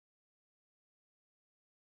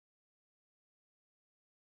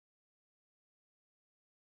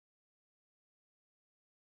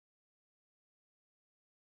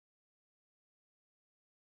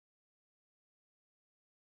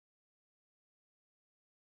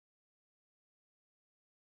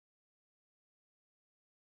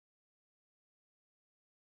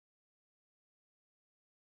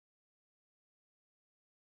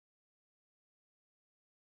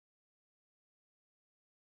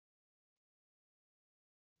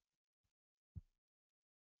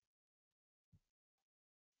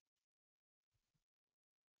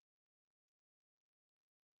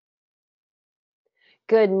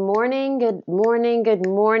Good morning, good morning, good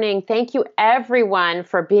morning. Thank you everyone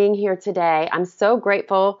for being here today. I'm so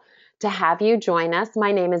grateful to have you join us.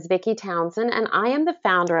 My name is Vicki Townsend and I am the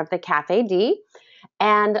founder of theCafeD,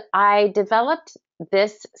 and I developed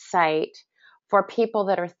this site for people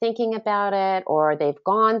that are thinking about it, or they've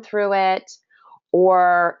gone through it,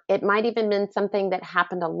 or it might even been something that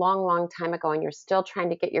happened a long, long time ago and you're still trying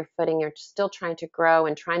to get your footing, you're still trying to grow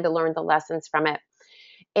and trying to learn the lessons from it.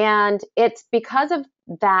 And it's because of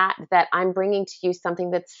that I'm bringing to you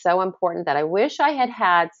something that's so important that I wish I had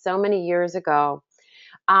had so many years ago.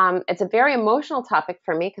 It's a very emotional topic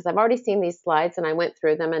for me because I've already seen these slides and I went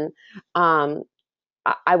through them, and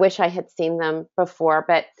I wish I had seen them before,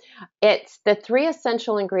 but it's the 3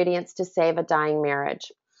 essential ingredients to save a dying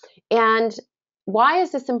marriage. And why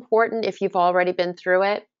is this important if you've already been through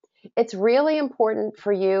it? It's really important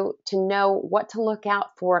for you to know what to look out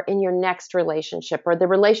for in your next relationship, or the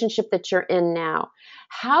relationship that you're in now,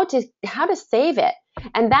 how to save it.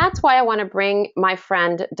 And that's why I want to bring my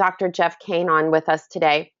friend, Dr. Jeff Kane, on with us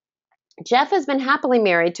today. Jeff has been happily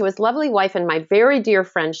married to his lovely wife and my very dear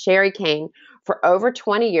friend, Sherry Kane, for over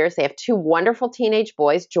 20 years. They have 2 wonderful teenage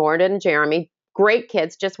boys, Jordan and Jeremy. Great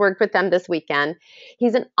kids, just worked with them this weekend.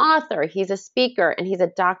 He's an author, he's a speaker, and he's a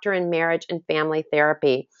doctor in marriage and family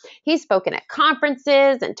therapy. He's spoken at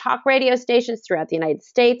conferences and talk radio stations throughout the United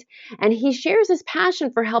States, and he shares his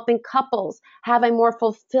passion for helping couples have a more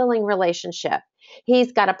fulfilling relationship.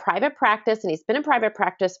 He's got a private practice, and he's been in private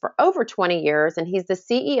practice for over 20 years, and he's the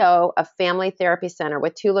CEO of Family Therapy Center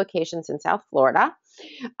with 2 locations in South Florida.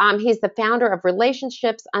 He's the founder of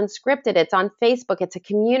Relationships Unscripted. It's on Facebook. It's a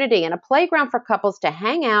community and a playground for couples to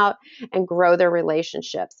hang out and grow their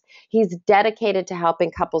relationships. He's dedicated to helping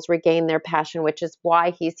couples regain their passion, which is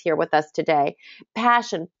why he's here with us today.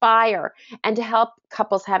 Passion, fire, and to help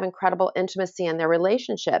couples have incredible intimacy in their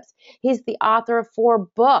relationships. He's the author of 4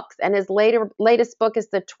 books, and his latest book is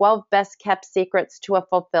The 12 Best Kept Secrets to a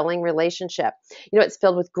Fulfilling Relationship. It's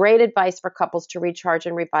filled with great advice for couples to recharge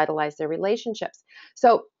and revitalize their relationships.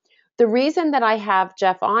 So the reason that I have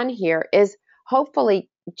Jeff on here is hopefully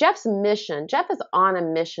Jeff is on a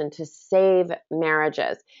mission to save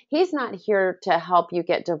marriages. He's not here to help you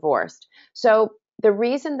get divorced. So the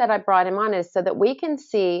reason that I brought him on is so that we can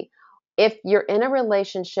see if you're in a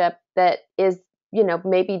relationship that is,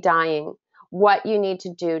 maybe dying, what you need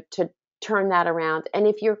to do to turn that around. And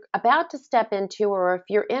if you're about to step into, or if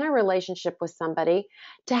you're in a relationship with somebody,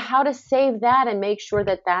 to how to save that and make sure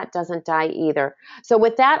that that doesn't die either. So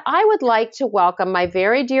with that, I would like to welcome my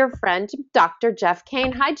very dear friend, Dr. Jeff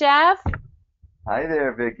Kane. Hi, Jeff. Hi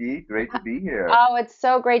there, Vicki. Great to be here. Oh, it's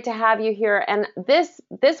so great to have you here. And this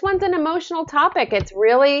one's an emotional topic. It's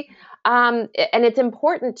really, and it's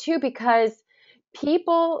important too, because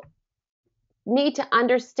people need to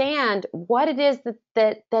understand what it is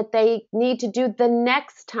that they need to do the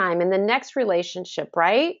next time in the next relationship,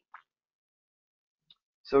 right?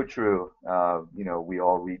 So true. We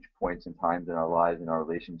all reach points and times in our lives and our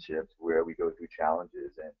relationships where we go through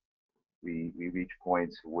challenges, and we reach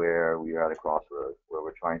points where we are at a crossroads, where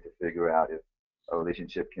we're trying to figure out if a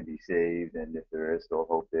relationship can be saved and if there is still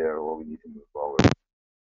hope there, or we need to move forward.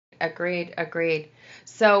 Agreed, agreed.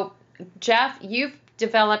 So, Jeff, you've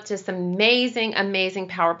developed this amazing, amazing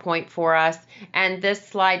PowerPoint for us, and this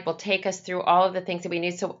slide will take us through all of the things that we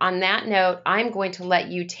need. So, on that note, I'm going to let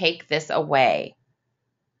you take this away.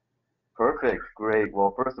 Perfect. Great.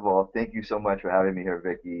 Well, first of all, thank you so much for having me here,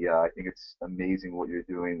 Vicki. I think it's amazing what you're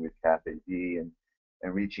doing with CafeD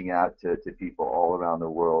and reaching out to people all around the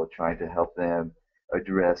world, trying to help them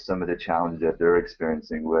address some of the challenges that they're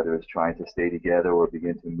experiencing, whether it's trying to stay together or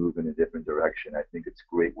begin to move in a different direction. I think it's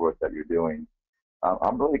great work that you're doing.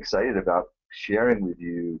 I'm really excited about sharing with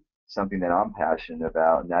you something that I'm passionate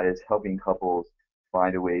about, and that is helping couples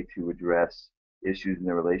find a way to address issues in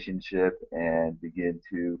their relationship and begin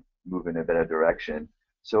to move in a better direction.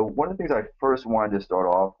 So one of the things I first wanted to start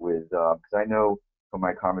off with, because I know from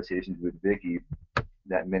my conversations with Vicki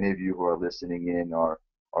that many of you who are listening in are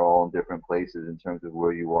all in different places in terms of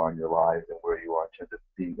where you are in your lives and where you are in terms of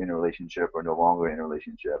being in a relationship or no longer in a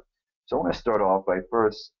relationship. So I want to start off by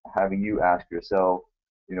first having you ask yourself,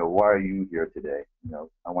 why are you here today?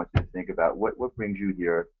 I want you to think about what brings you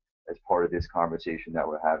here as part of this conversation that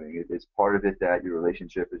we're having. Is part of it that your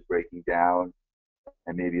relationship is breaking down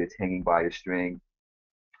and maybe it's hanging by a string?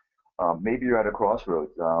 Maybe you're at a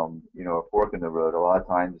crossroads, a fork in the road. A lot of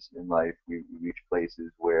times in life, we reach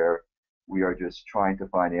places where we are just trying to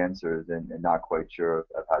find answers and not quite sure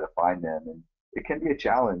of how to find them. And it can be a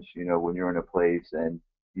challenge, when you're in a place and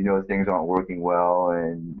things aren't working well,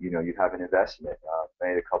 and you have an investment.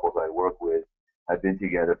 Many of the couples I work with have been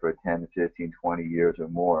together for 10, 15, 20 years or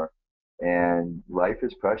more. And life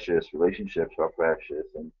is precious, relationships are precious,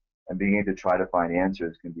 and beginning to try to find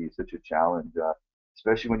answers can be such a challenge,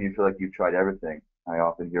 especially when you feel like you've tried everything. I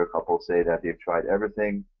often hear couples say that they've tried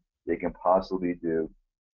everything they can possibly do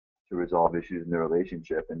to resolve issues in their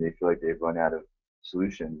relationship, and they feel like they've run out of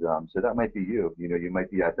solutions. So that might be you. You know, you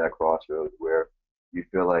might be at that crossroads where you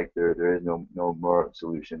feel like there is no more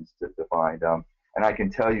solutions to find. And I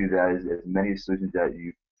can tell you that as many solutions that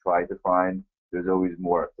you try to find, there's always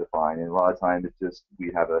more to find. And a lot of times it's just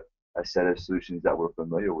we have a set of solutions that we're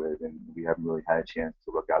familiar with, and we haven't really had a chance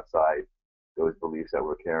to look outside those beliefs that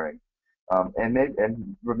we're carrying.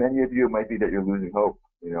 And for many of you, it might be that you're losing hope.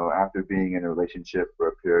 You know, after being in a relationship for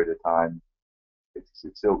a period of time, it's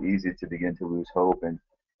so easy to begin to lose hope and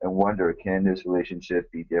wonder, can this relationship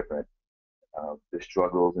be different? The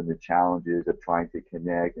struggles and the challenges of trying to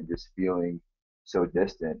connect and just feeling so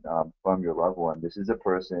distant from your loved one. This is a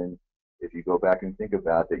person, if you go back and think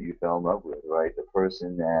about that, you fell in love with, right? The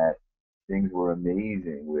person that things were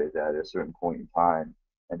amazing with at a certain point in time,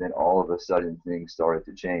 and then all of a sudden things started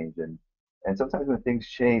to change. And sometimes when things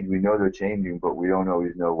change, we know they're changing, but we don't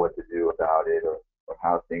always know what to do about it, or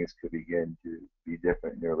how things could begin to be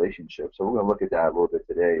different in your relationship. So we're going to look at that a little bit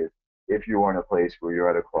today. If you are in a place where you're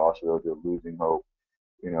at a crossroads, you're losing hope,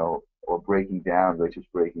 you know, or breaking down, relationships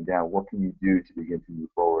breaking down, what can you do to begin to move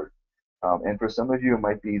forward? And for some of you, it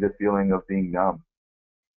might be the feeling of being numb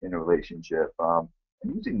in a relationship. And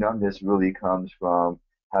usually numbness really comes from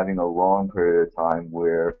having a long period of time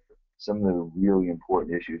where some of the really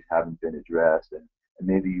important issues haven't been addressed, and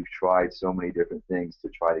maybe you've tried so many different things to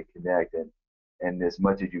try to connect, and as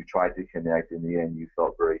much as you've tried to connect, in the end you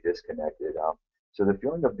felt very disconnected. So the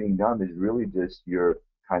feeling of being numb is really just your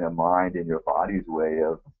kind of mind and your body's way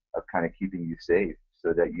of kind of keeping you safe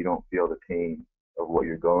so that you don't feel the pain of what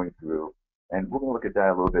you're going through. And we're going to look at that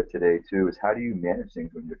a little bit today too, is how do you manage things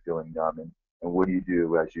when you're feeling numb, and what do you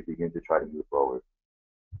do as you begin to try to move forward?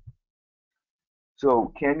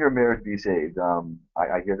 So can your marriage be saved?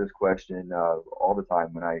 I hear this question all the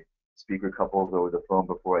time when I speak with couples over the phone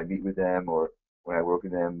before I meet with them, or when I work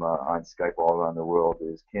with them on Skype all around the world,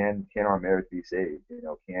 is can our marriage be saved? You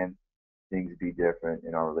know, can things be different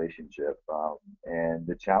in our relationship? And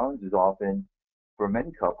the challenge is often for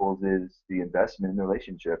many couples is the investment in the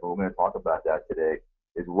relationship. And we're going to talk about that today.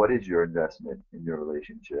 Is what is your investment in your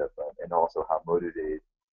relationship, and also how motivated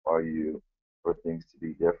are you for things to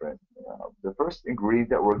be different? The first ingredient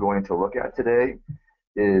that we're going to look at today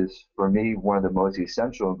is, for me, one of the most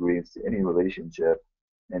essential ingredients to any relationship,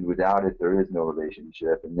 and without it, there is no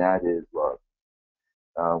relationship, and that is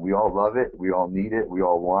love. We all love it. We all need it. We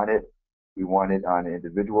all want it. We want it on an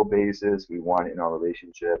individual basis. We want it in our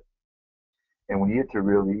relationship. And we need to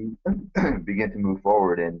really begin to move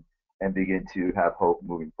forward and begin to have hope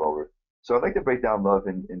moving forward. So I'd like to break down love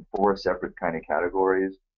in four separate kind of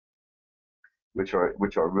categories, which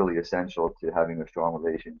are really essential to having a strong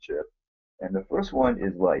relationship. And the first one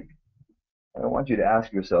is like. I want you to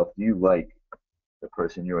ask yourself, do you like the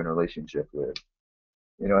person you're in a relationship with?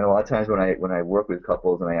 You know, and a lot of times when I work with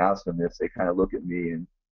couples and I ask them this, they kind of look at me and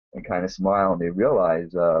kind of smile, and they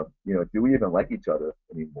realize, you know, do we even like each other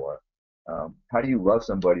anymore? How do you love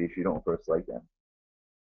somebody if you don't first like them?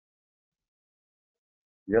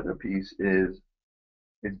 The other piece is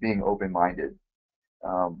being open-minded.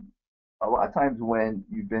 Um, a lot of times when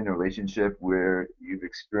you've been in a relationship where you've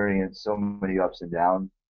experienced so many ups and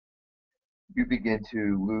downs, you begin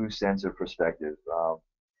to lose sense of perspective.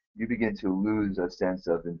 You begin to lose a sense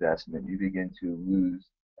of investment. You begin to lose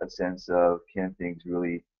a sense of, can things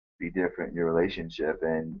really be different in your relationship,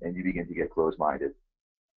 and you begin to get closed-minded.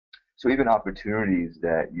 So even opportunities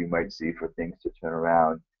that you might see for things to turn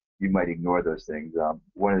around, you might ignore those things.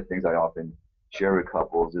 One of the things I often share with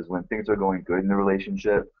couples is when things are going good in the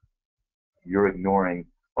relationship, you're ignoring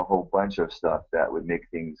a whole bunch of stuff that would make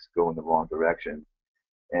things go in the wrong direction.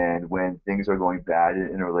 And when things are going bad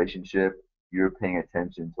in a relationship, you're paying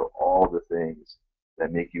attention to all the things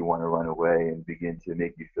that make you want to run away and begin to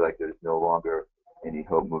make you feel like there's no longer any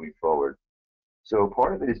hope moving forward. So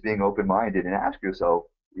part of it is being open-minded, and ask yourself,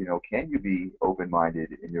 you know, can you be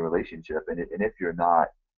open-minded in your relationship? And if you're not,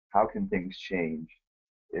 how can things change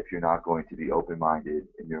if you're not going to be open-minded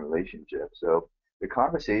in your relationship? So the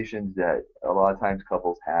conversations that a lot of times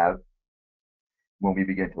couples have when we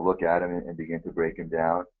begin to look at them and begin to break them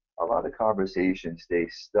down, a lot of the conversations stay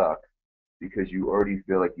stuck because you already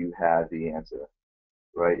feel like you have the answer,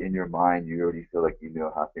 right? In your mind, you already feel like you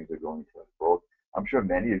know how things are going to unfold. I'm sure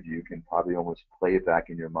many of you can probably almost play it back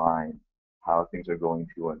in your mind how things are going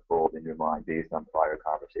to unfold in your mind based on prior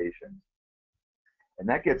conversations. And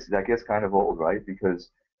that gets kind of old, right? Because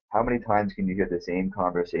how many times can you get the same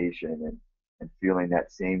conversation and feeling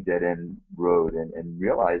that same dead end road and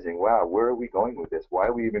realizing, wow, where are we going with this? Why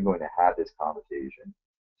are we even going to have this conversation?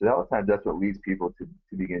 So a lot of times that's what leads people to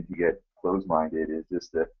begin to get closed-minded, is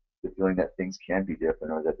just the feeling that things can be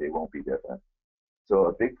different or that they won't be different. So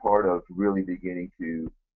a big part of really beginning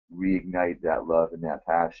to reignite that love and that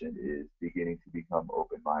passion is beginning to become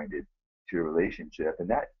open-minded to your relationship. And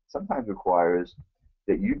that sometimes requires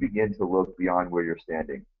that you begin to look beyond where you're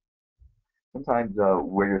standing. Sometimes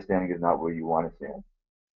where you're standing is not where you want to stand.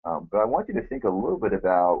 But I want you to think a little bit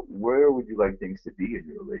about, where would you like things to be in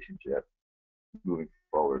your relationship moving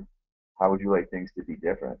forward? How would you like things to be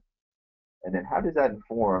different? And then how does that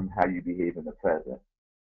inform how you behave in the present?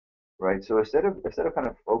 Right? So instead of kind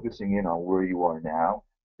of focusing in on where you are now,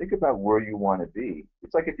 think about where you want to be.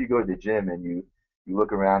 It's like if you go to the gym and you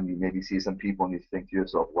look around, you maybe see some people and you think to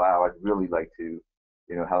yourself, "Wow, I'd really like to,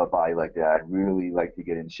 have a body like that. I'd really like to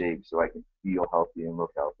get in shape so I can feel healthy and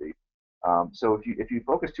look healthy." So if you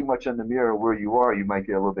focus too much on the mirror where you are, you might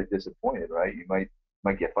get a little bit disappointed, right? You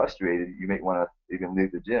might get frustrated. You might want to even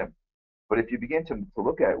leave the gym. But if you begin to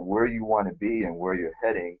look at where you want to be and where you're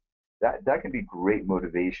heading, that can be great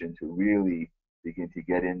motivation to really begin to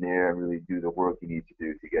get in there and really do the work you need to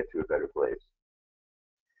do to get to a better place.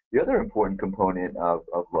 The other important component of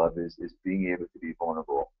love is being able to be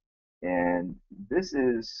vulnerable. And this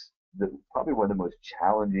is probably one of the most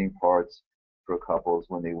challenging parts for couples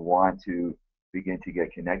when they want to begin to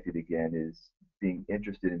get connected again, is being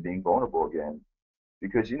interested in being vulnerable again.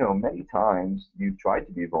 Because, many times you've tried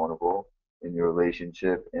to be vulnerable in your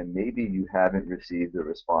relationship and maybe you haven't received the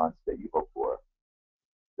response that you hoped for.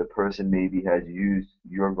 The person maybe has used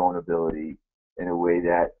your vulnerability in a way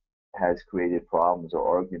that has created problems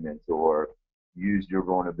or arguments, or used your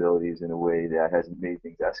vulnerabilities in a way that has made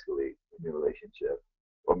things escalate in your relationship.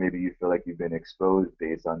 Or maybe you feel like you've been exposed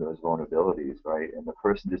based on those vulnerabilities, right? And the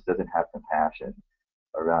person just doesn't have compassion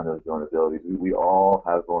around those vulnerabilities. We all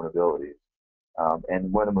have vulnerabilities.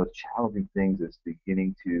 And one of the most challenging things is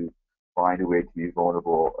beginning to find a way to be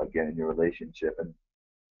vulnerable again in your relationship. And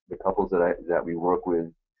the couples that we work with,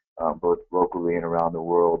 both locally and around the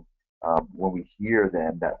world, when we hear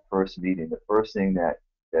them that first meeting, the first thing that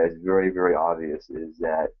is very, very obvious is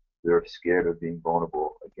that they're scared of being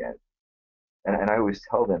vulnerable again. And I always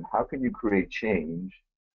tell them, how can you create change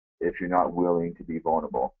if you're not willing to be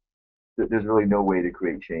vulnerable? There's really no way to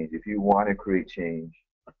create change. If you want to create change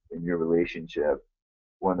in your relationship,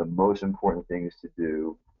 one of the most important things to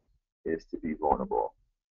do is to be vulnerable.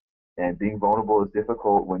 And being vulnerable is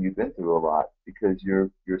difficult when you've been through a lot, because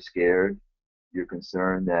you're scared, you're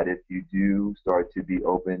concerned that if you do start to be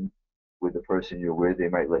open with the person you're with, they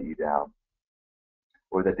might let you down,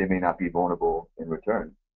 or that they may not be vulnerable in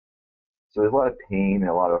return. So there's a lot of pain and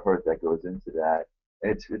a lot of hurt that goes into that.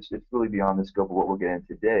 And it's really beyond the scope of what we're getting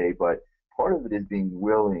today, but part of it is being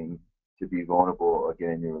willing to be vulnerable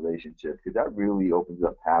again in your relationship, because that really opens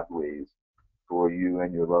up pathways for you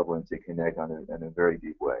and your loved one to connect in a very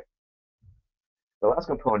deep way. The last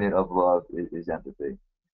component of love is empathy.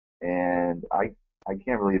 And I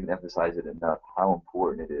can't really even emphasize it enough how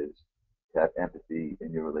important it is to have empathy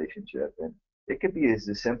in your relationship. And it could be as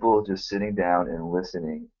simple as just sitting down and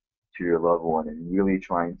listening to your loved one and really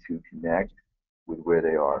trying to connect with where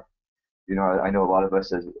they are. I know a lot of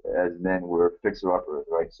us as men, we're fixer-uppers,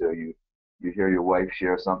 right? So you hear your wife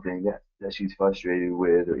share something that she's frustrated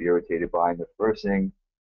with or irritated by, and the first thing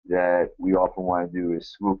that we often want to do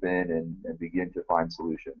is swoop in and begin to find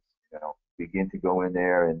solutions. Begin to go in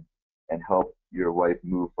there and help your wife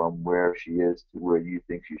move from where she is to where you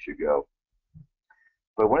think she should go.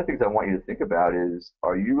 But one of the things I want you to think about is,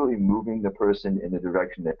 are you really moving the person in the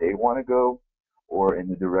direction that they want to go, or in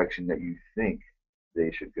the direction that you think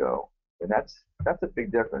they should go? And that's a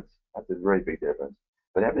big difference. That's a very big difference.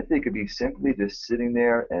 But empathy could be simply just sitting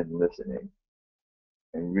there and listening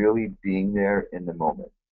and really being there in the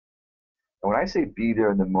moment. And when I say be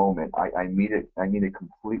there in the moment, I mean it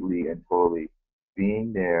completely and totally.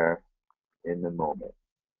 Being there in the moment,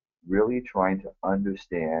 really trying to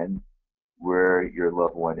understand where your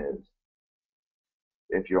loved one is.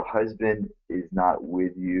 If your husband is not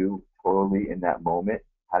with you totally in that moment,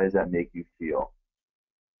 how does that make you feel?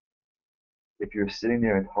 If you're sitting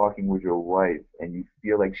there and talking with your wife and you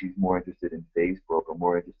feel like she's more interested in Facebook or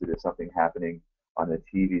more interested in something happening on the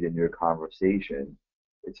TV than your conversation,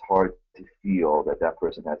 it's hard to feel that that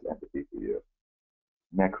person has empathy for you.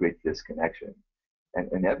 And that creates disconnection,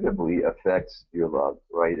 and inevitably affects your love,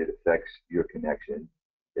 right? It affects your connection.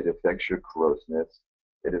 It affects your closeness.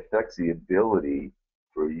 It affects the ability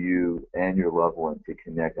for you and your loved one to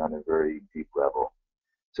connect on a very deep level.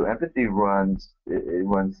 So empathy it runs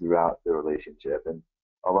throughout the relationship, and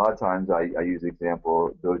a lot of times I use the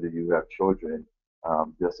example. Those of you who have children,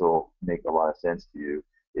 this will make a lot of sense to you.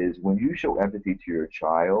 Is when you show empathy to your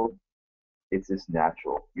child, it's just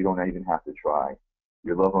natural. You don't even have to try.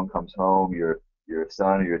 Your loved one comes home, your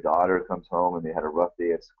son or your daughter comes home, and they had a rough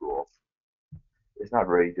day at school. It's not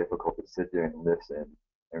very difficult to sit there and listen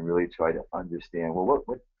and really try to understand. Well,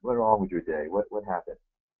 what wrong with your day? What happened?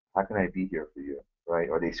 How can I be here for you? Right?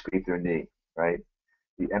 Or they scrape their knee. Right?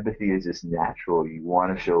 The empathy is just natural. You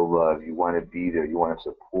want to show love. You want to be there. You want to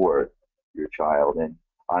support your child. And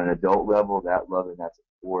on an adult level, that love and that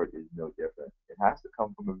support is no different. It has to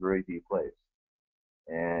come from a very deep place.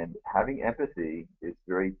 And having empathy is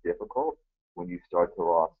very difficult when you start to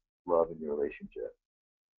lose love in your relationship.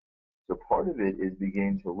 So part of it is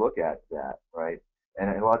beginning to look at that, right? And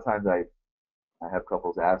a lot of times I have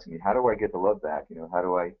couples asking me, how do I get the love back? How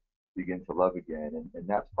do I begin to love again? And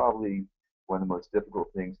that's probably one of the most difficult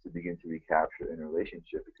things to begin to recapture in a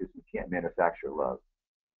relationship because we can't manufacture love,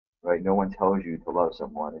 right? No one tells you to love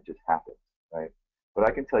someone, it just happens, right? But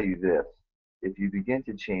I can tell you this, if you begin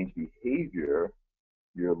to change behavior,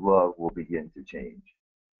 your love will begin to change.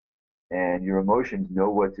 And your emotions know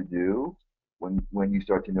what to do when you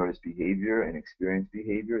start to notice behavior and experience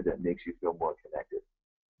behavior that makes you feel more connected.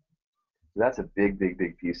 So that's a big, big,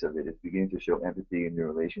 big piece of it. It's beginning to show empathy in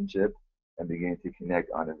your relationship and beginning to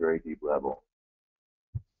connect on a very deep level.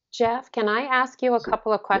 Jeff, can I ask you a So,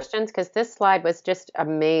 couple of yeah, questions? Because this slide was just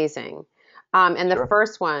amazing. And the sure.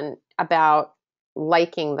 first one about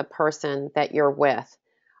liking the person that you're with.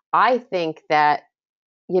 I think that,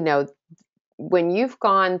 you know, when you've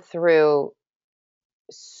gone through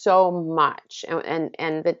so much, and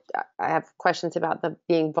that I have questions about the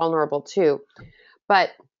being vulnerable too,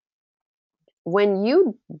 but when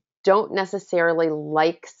you don't necessarily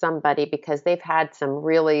like somebody because they've had some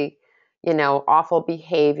really, awful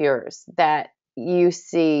behaviors that you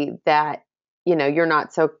see that, you're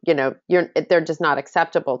not so, they're just not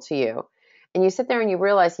acceptable to you. And you sit there and you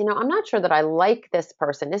realize, I'm not sure that I like this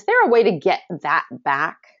person. Is there a way to get that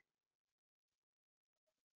back?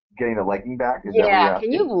 Getting the liking back, is that what Yeah, you're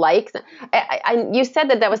can you asking? like them? You said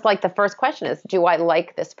that was like the first question is, do I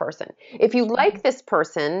like this person? If you like this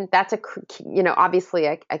person, that's obviously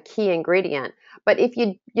a key ingredient. But if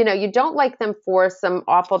you don't like them for some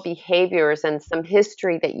awful behaviors and some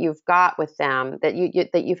history that you've got with them that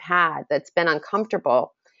you've had that's been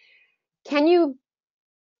uncomfortable, can you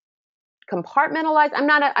compartmentalize? I'm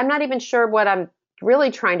not even sure what I'm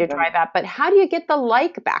really trying to No, drive at, but how do you get the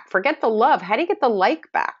like back? Forget the love. How do you get the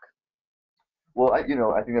like back? well, I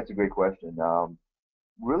think that's a great question.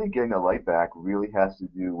 Really getting the light back really has to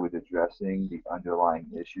do with addressing the underlying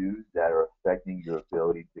issues that are affecting your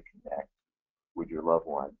ability to connect with your loved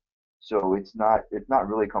one. So it's not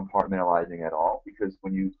really compartmentalizing at all because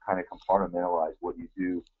when you kind of compartmentalize, what you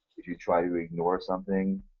do is you try to ignore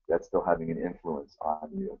something that's still having an influence on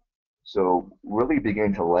you. So really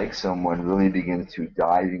begin to like someone really begins to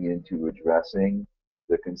diving into addressing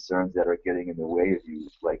the concerns that are getting in the way of you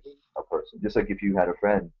liking a person. Just like if you had a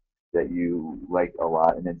friend that you liked a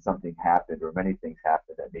lot and then something happened or many things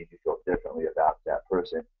happened that made you feel differently about that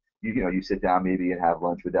person, you sit down maybe and have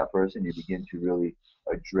lunch with that person, you begin to really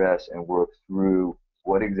address and work through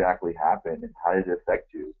what exactly happened and how did it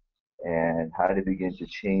affect you and how did it begin to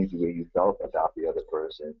change the way you felt about the other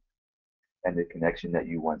person and the connection that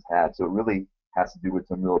you once had. So it really has to do with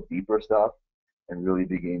some real deeper stuff and really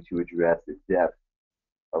begin to address the depth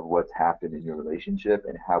of what's happened in your relationship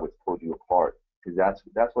and how it's pulled you apart because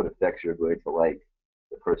that's what affects your ability to like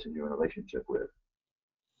the person you're in a relationship with.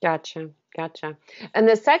 Gotcha. Gotcha. And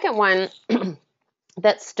the second one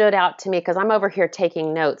that stood out to me, because I'm over here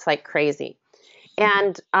taking notes like crazy.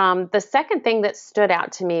 And the second thing that stood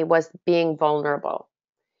out to me was being vulnerable.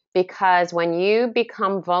 Because when you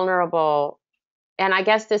become vulnerable, and I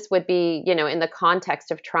guess this would be, in the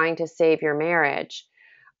context of trying to save your marriage,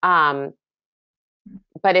 um,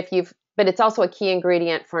 but it's also a key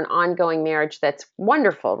ingredient for an ongoing marriage that's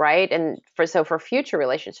wonderful, right? And for future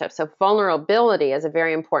relationships. So vulnerability is a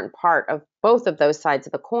very important part of both of those sides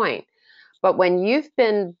of the coin. But when you've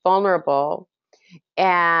been vulnerable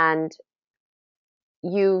and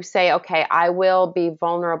you say, okay, I will be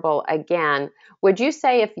vulnerable again, would you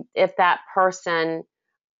say if that person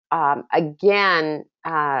again,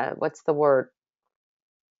 what's the word?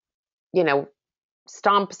 You know,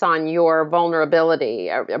 stomps on your vulnerability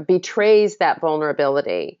or betrays that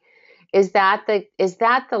vulnerability, is that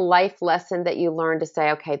the life lesson that you learn to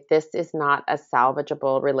say, okay, this is not a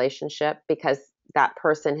salvageable relationship because that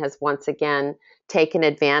person has once again taken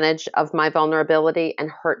advantage of my vulnerability and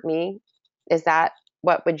hurt me? Is that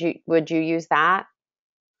what would you use that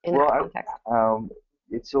in that Well, context?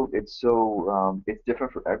 it's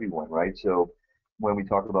different for everyone, right? So when we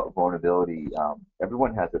talk about vulnerability,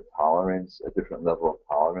 everyone has a tolerance, a different level of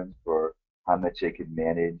tolerance for how much they can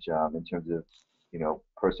manage in terms of,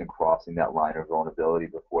 person crossing that line of vulnerability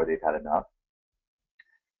before they've had enough.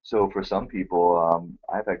 So for some people,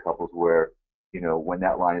 I've had couples where, when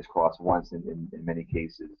that line is crossed once, in many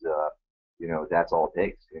cases, that's all it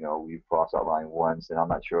takes. We've crossed that line once, and I'm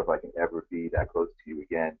not sure if I can ever be that close to you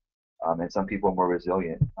again. And some people are more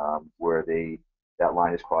resilient, where that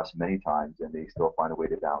line is crossed many times, and they still find a way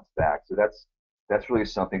to bounce back. So that's really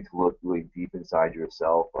something to look really deep inside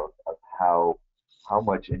yourself of how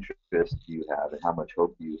much interest do you have and how much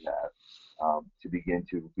hope do you have to begin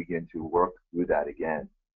to work through that again,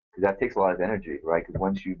 because that takes a lot of energy, right? Because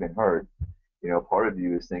once you've been hurt, part of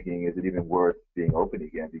you is thinking, is it even worth being open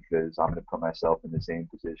again? Because I'm going to put myself in the same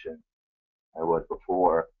position I was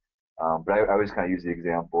before. But I always kind of use the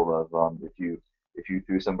example of if you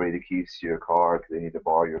threw somebody the keys to your car because they need to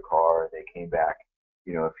borrow your car, and they came back,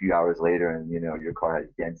 a few hours later, and your car has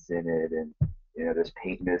dents in it, and there's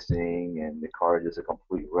paint missing, and the car is just a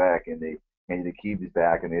complete wreck, and they hand you the keys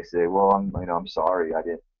back, and they say, well, I'm sorry, I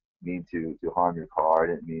didn't mean to harm your car, I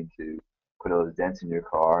didn't mean to put all those dents in your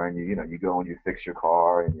car, and you go and you fix your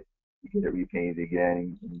car, and you get it repainted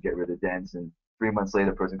again, and you get rid of the dents, and 3 months later,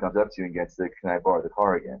 the person comes up to you and gets the, can I borrow the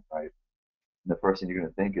car again, right? And the first thing you're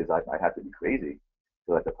going to think is, I have to be crazy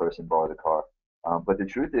to let the person borrow the car. But the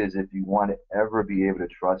truth is, if you want to ever be able to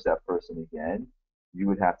trust that person again, you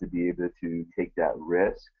would have to be able to take that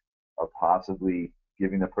risk of possibly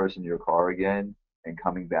giving the person your car again and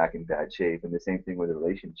coming back in bad shape. And the same thing with a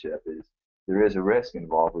relationship is, there is a risk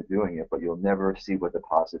involved with doing it, but you'll never see what the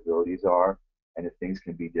possibilities are and if things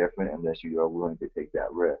can be different unless you are willing to take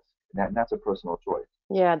that risk. And that's a personal choice.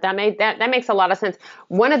 Yeah, that makes a lot of sense.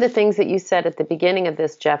 One of the things that you said at the beginning of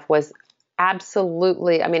this, Jeff, was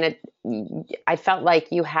absolutely, I mean, I felt like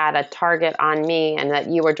you had a target on me and that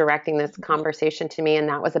you were directing this conversation to me, and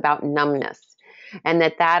that was about numbness. And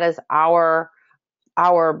that is our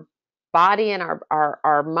body and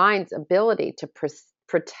our mind's ability to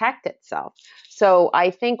protect itself. So I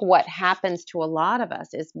think what happens to a lot of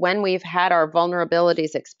us is when we've had our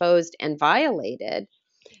vulnerabilities exposed and violated,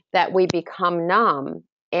 that we become numb.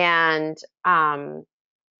 And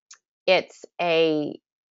it's a,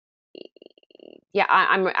 yeah,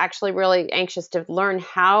 I'm actually really anxious to learn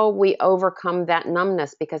how we overcome that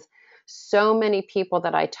numbness, because so many people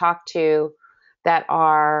that I talk to that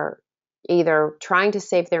are either trying to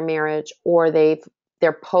save their marriage or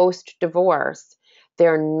they're post divorce,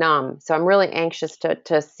 they're numb. So I'm really anxious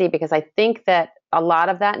to see, because I think that a lot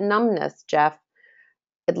of that numbness, Jeff,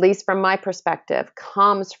 at least from my perspective,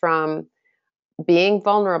 comes from being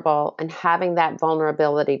vulnerable and having that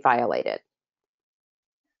vulnerability violated.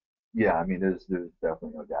 Yeah, I mean, there's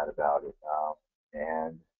definitely no doubt about it.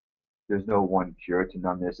 And there's no one cure to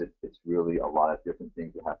numbness. It's really a lot of different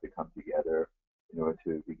things that have to come together in order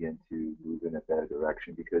to begin to move in a better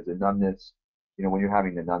direction. Because the numbness, when you're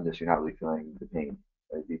having the numbness, you're not really feeling the pain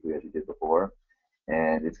as deeply as you did before.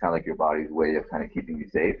 And it's kind of like your body's way of kind of keeping you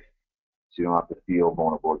safe. So you don't have to feel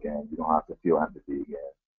vulnerable again. You don't have to feel empathy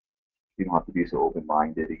again. You don't have to be so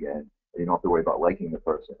open-minded again. You don't have to worry about liking the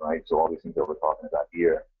person, right? So all these things that we're talking about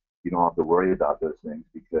here, you don't have to worry about those things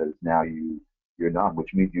because now you're numb,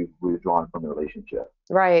 which means you've withdrawn from the relationship,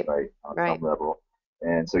 Right, right, on right. some level.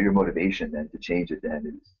 And so your motivation then to change it then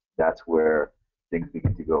is that's where things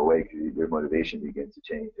begin to go away because your motivation begins to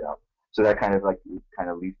change. So that kind of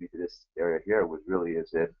leads me to this area here, was really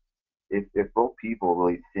is if both people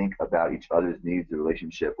really think about each other's needs, the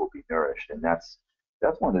relationship will be nourished, and that's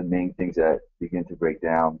one of the main things that begin to break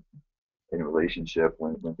down in a relationship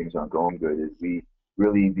when things aren't going good is we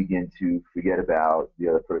really begin to forget about the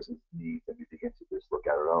other person's needs and we begin to just look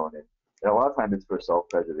at our own. And a lot of times it's for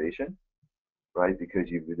self-preservation, right? Because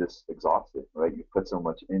you're just exhausted, right? You put so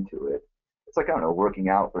much into it. It's like, I don't know, working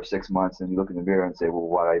out for 6 months and you look in the mirror and say, well,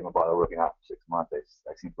 why did I even bother working out for 6 months?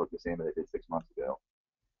 I seem to look the same as I did 6 months ago.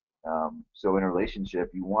 So in a relationship,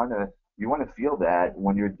 you want to feel that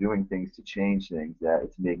when you're doing things to change things, that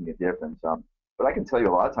it's making a difference. But I can tell you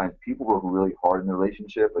a lot of times people work really hard in the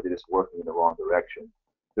relationship, but they're just working in the wrong direction.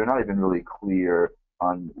 They're not even really clear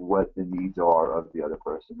on what the needs are of the other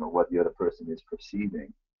person or what the other person is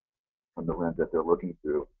perceiving from the lens that they're looking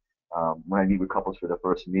through. When I meet with couples for the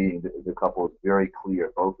first meeting, the couple is very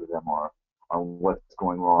clear, both of them are, on what's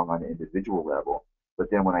going wrong on an individual level. But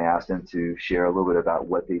then when I ask them to share a little bit about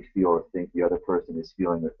what they feel or think the other person is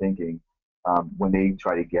feeling or thinking, when they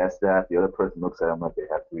try to guess that, the other person looks at them like they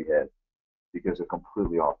have three heads because they're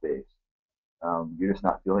completely off base. You're just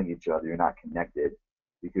not feeling each other. You're not connected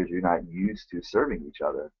because you're not used to serving each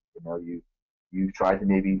other. You've tried to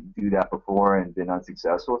maybe do that before and been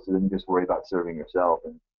unsuccessful, so then you just worry about serving yourself.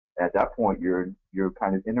 And at that point, you're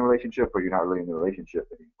kind of in a relationship, but you're not really in the relationship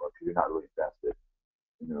anymore because you're not really invested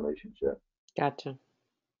in the relationship. Gotcha.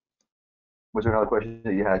 Was there another question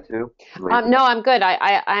that you had too related to No, that? I'm good.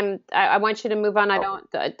 I want you to move on. I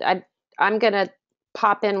Okay. don't, I'm gonna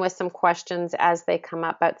pop in with some questions as they come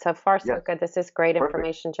up, but so far so Yes. good. This is great Perfect.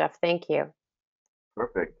 information, Jeff. Thank you.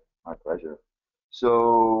 Perfect. My pleasure.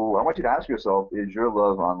 So I want you to ask yourself, is your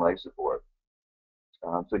love on life support?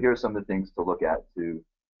 So here are some of the things to look at to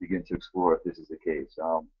begin to explore if this is the case.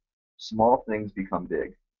 Small things become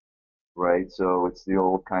big, right? So it's the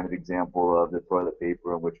old kind of example of the toilet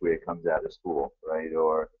paper and which way it comes out of spool, right?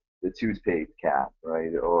 Or the toothpaste cap,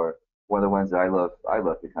 right? Or one of the ones that I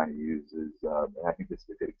love to kind of use is, and I think this is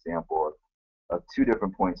a good example of two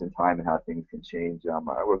different points in time and how things can change.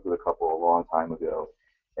 I worked with a couple a long time ago,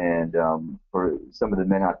 and for some of the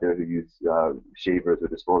men out there who use shavers or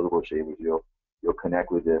disposable shavers, you'll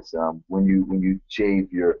connect with this. When you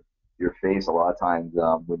shave your face, a lot of times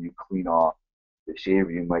when you clean off the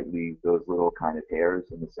shaver, you might leave those little kind of hairs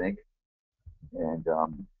in the sink, and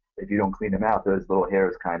if you don't clean them out, those little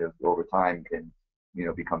hairs kind of over time can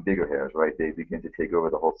become bigger hairs, right? They begin to take over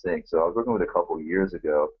the whole sink. So I was working with a couple years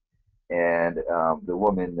ago, and the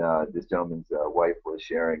woman, this gentleman's wife, was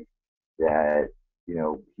sharing that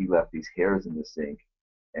he left these hairs in the sink,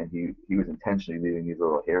 and he was intentionally leaving these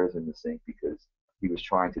little hairs in the sink because he was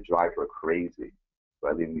trying to drive her crazy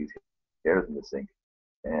by leaving these hairs in the sink.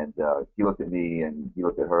 And he looked at me and he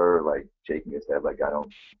looked at her like shaking his head, like I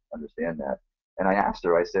don't understand that. And I asked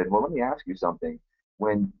her, I said, well, let me ask you something.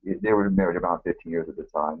 When they were married around 15 years at the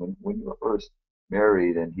time, when you were first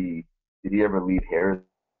married, and he did he ever leave hairs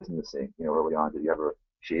in the sink? Early on, did he ever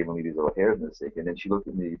shave and leave these little hairs in the sink? And then she looked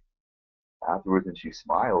at me afterwards and she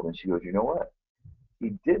smiled and she goes, you know what?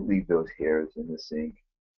 He did leave those hairs in the sink.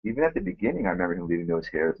 Even at the beginning, I remember him leaving those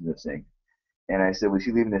hairs in the sink. And I said, was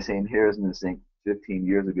he leaving the same hairs in the sink 15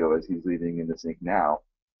 years ago as he's leaving in the sink now?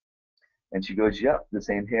 And she goes, yep, the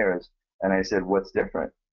same hairs. And I said, what's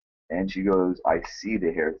different? And she goes, I see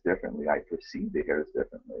the hairs differently. I perceive the hairs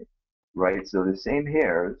differently. Right? So the same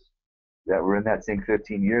hairs that were in that sink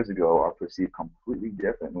 15 years ago are perceived completely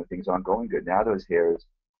different when things aren't going good. Now those hairs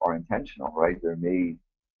are intentional, right? They're made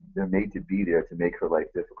to be there to make her life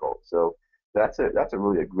difficult. So that's a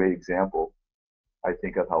really a great example, I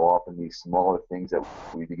think, of how often these smaller things that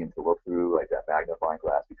we begin to look through, like that magnifying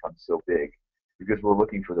glass, become so big because we're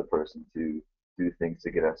looking for the person to do things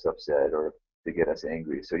to get us upset or to get us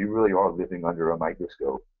angry. So you really are living under a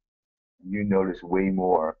microscope. You notice way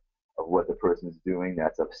more of what the person's doing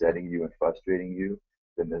that's upsetting you and frustrating you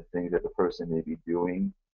than the things that the person may be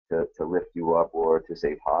doing to lift you up or to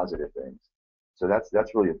say positive things. So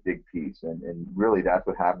that's really a big piece, and really that's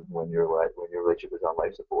what happens when your relationship is on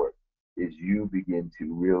life support, is you begin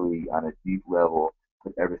to really on a deep level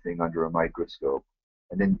put everything under a microscope,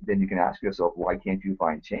 and then you can ask yourself, why can't you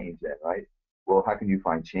find change then, right? Well, how can you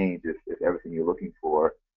find change if everything you're looking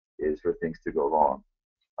for is for things to go wrong?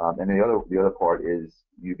 And the other part is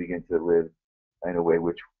you begin to live in a way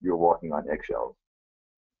which you're walking on eggshells,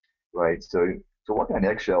 right? So walking on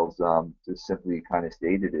eggshells, to simply kind of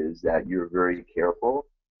state it, is that you're very careful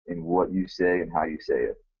in what you say and how you say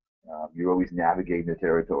it. You're always navigating the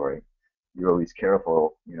territory. You're always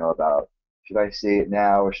careful, about, should I say it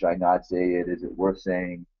now or should I not say it? Is it worth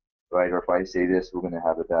saying, right? Or if I say this, we're going to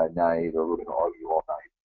have a bad night or we're going to argue all night.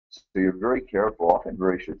 So you're very careful, often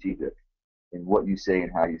very strategic in what you say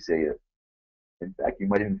and how you say it. In fact, you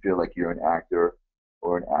might even feel like you're an actor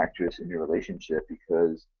or an actress in your relationship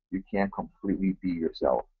because you can't completely be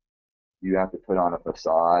yourself. You have to put on a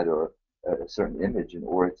facade or a certain image in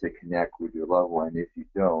order to connect with your loved one. If you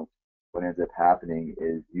don't, what ends up happening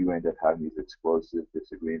is you end up having these explosive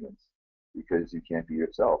disagreements because you can't be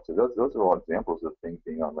yourself. So those are all examples of things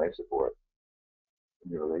being on life support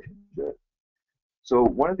in your relationship. So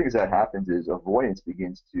one of the things that happens is avoidance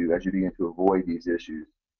begins to, as you begin to avoid these issues,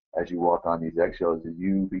 as you walk on these eggshells, is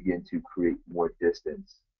you begin to create more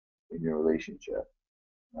distance in your relationship,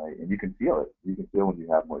 right? And you can feel it. You can feel when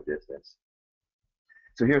you have more distance.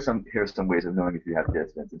 So here's some ways of knowing if you have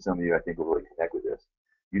distance, and some of you I think will really connect with this.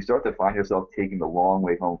 You start to find yourself taking the long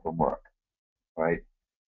way home from work, right?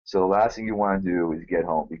 So the last thing you want to do is get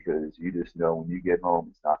home because you just know when you get home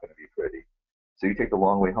it's not going to be pretty. So you take the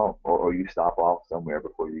long way home, or you stop off somewhere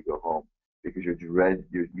before you go home because you're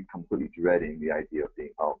completely dreading the idea of being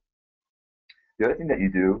home. The other thing that you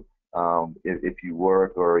do, if you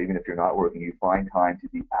work or even if you're not working, you find time to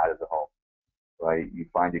be out of the home, right? You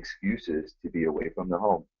find excuses to be away from the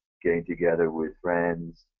home, getting together with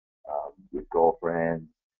friends, with girlfriends,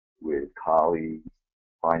 with colleagues,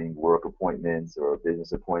 finding work appointments or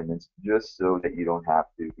business appointments just so that you don't have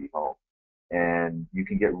to be home. And you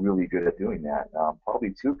can get really good at doing that,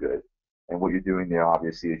 probably too good. And what you're doing there,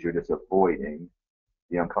 obviously, is you're just avoiding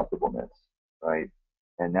the uncomfortableness, right?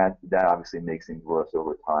 And that obviously makes things worse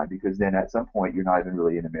over time because then at some point you're not even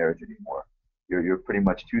really in a marriage anymore. You're pretty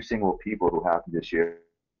much two single people who happen to share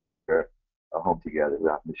a home together, who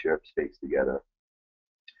happen to share space together.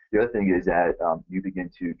 The other thing is that you begin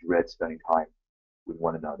to dread spending time with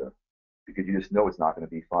one another because you just know it's not going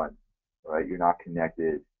to be fun, right? You're not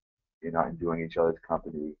connected, you're not enjoying each other's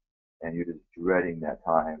company, and you're just dreading that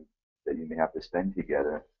time that you may have to spend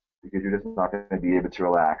together because you're just not going to be able to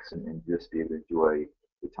relax and just be able to enjoy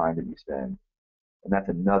the time that you spend. And that's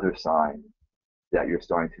another sign that you're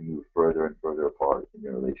starting to move further and further apart in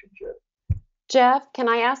your relationship. Jeff, can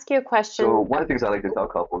I ask you a So question? one of the things I like to tell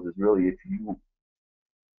couples is really if you,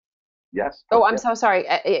 yes, Oh, I'm yeah. so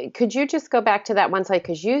sorry. Could you just go back to that one slide?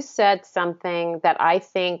 Because you said something that I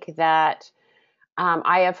think that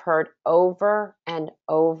I have heard over and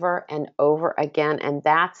over and over again, and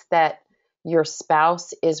that's that your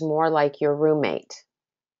spouse is more like your roommate.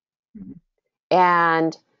 Mhm.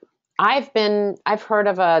 And I've heard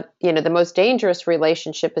of the most dangerous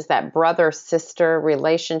relationship is that brother-sister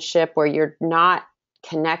relationship where you're not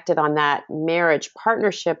connected on that marriage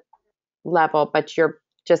partnership level, but you're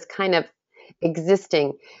just kind of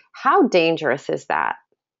existing. How dangerous is that?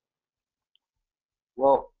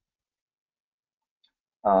 Well,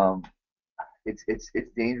 um, it's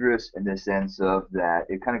dangerous in the sense of that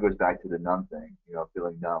it kind of goes back to the numb thing,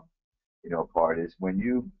 feeling numb. Part is when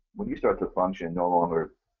you start to function no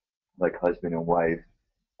longer like husband and wife.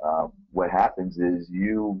 What happens is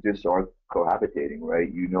you just are cohabitating,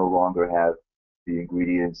 right? You no longer have the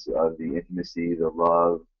ingredients of the intimacy, the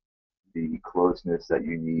love, the closeness that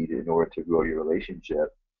you need in order to grow your relationship.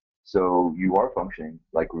 So you are functioning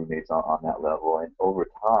like roommates on that level. And over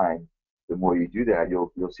time, the more you do that,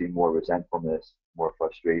 you'll see more resentfulness, more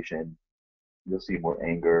frustration. You'll see more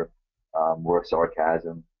anger, more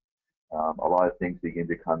sarcasm. A lot of things begin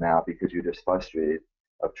to come out because you're just frustrated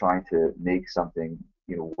of trying to make something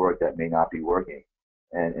work that may not be working,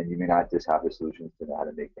 and you may not just have the solutions to know how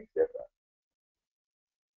to make things different.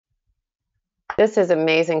 This is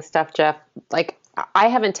amazing stuff, Jeff. Like, I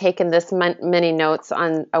haven't taken this many notes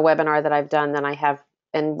on a webinar that I've done than I have,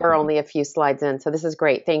 and we're only a few slides in. So this is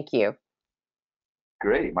great. Thank you.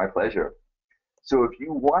 Great, my pleasure. So if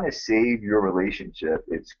you want to save your relationship,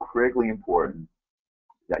 it's critically important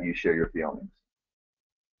that you share your feelings.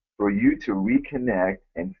 For you to reconnect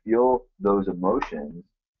and feel those emotions,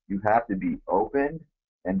 you have to be open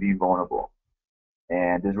and be vulnerable.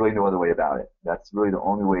 And there's really no other way about it. That's really the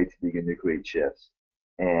only way to begin to create shifts.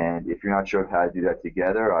 And if you're not sure how to do that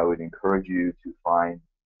together, I would encourage you to find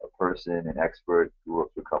a person, an expert who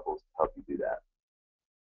works with couples to help you do that.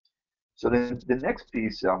 So then the next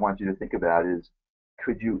piece I want you to think about is,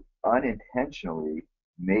 could you unintentionally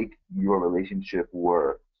make your relationship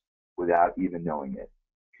worse without even knowing it?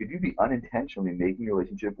 Could you be unintentionally making your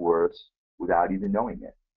relationship worse without even knowing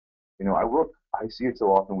it? I see it so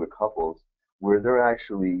often with couples where they're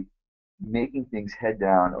actually making things head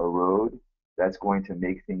down a road that's going to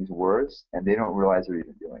make things worse, and they don't realize they're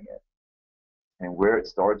even doing it. And where it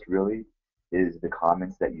starts really is the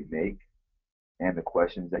comments that you make and the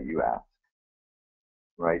questions that you ask,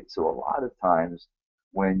 right? So a lot of times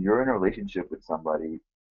when you're in a relationship with somebody,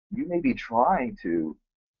 you may be trying to,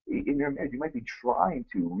 in your marriage, you might be trying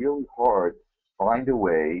to really hard find a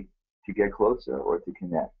way to get closer or to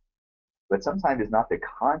connect. But sometimes it's not the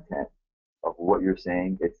content of what you're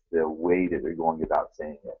saying, it's the way that they're going about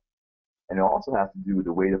saying it. And it also has to do with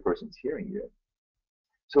the way the person's hearing you.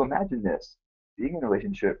 So imagine this, being in a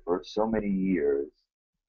relationship for so many years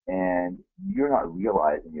and you're not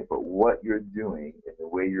realizing it, but what you're doing and the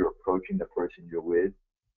way you're approaching the person you're with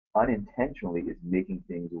unintentionally is making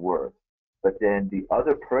things worse. But then the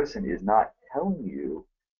other person is not telling you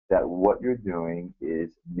that what you're doing is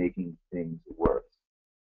making things worse.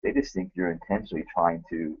 They just think you're intentionally trying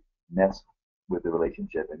to mess with the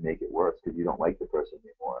relationship and make it worse because you don't like the person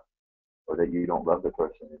anymore, or that you don't love the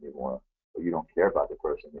person anymore, or you don't care about the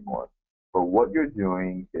person anymore. But what you're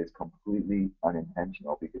doing is completely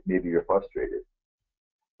unintentional because maybe you're frustrated,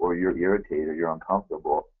 or you're irritated, or you're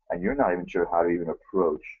uncomfortable, and you're not even sure how to even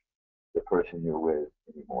approach the person you're with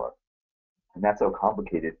anymore. And that's how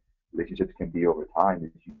complicated relationships can be over time,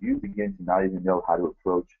 is you begin to not even know how to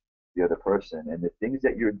approach the other person. And the things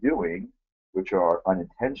that you're doing, which are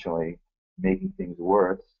unintentionally making things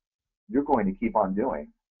worse, you're going to keep on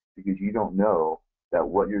doing because you don't know that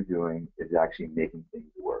what you're doing is actually making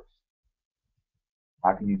things worse.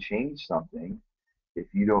 How can you change something if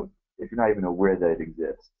if you're not even aware that it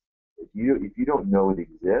exists? If you don't know it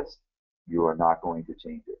exists, you are not going to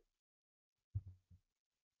change it.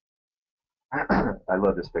 I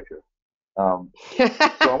love this picture. So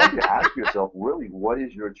I want you to ask yourself, really, what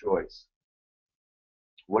is your choice?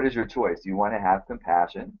 What is your choice? Do you want to have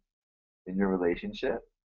compassion in your relationship,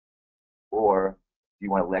 or do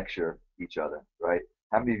you want to lecture each other, right?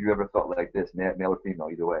 How many of you ever felt like this, male or female,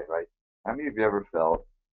 either way, right? How many of you ever felt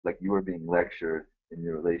like you were being lectured in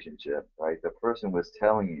your relationship, right? The person was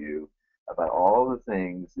telling you about all the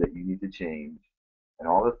things that you need to change and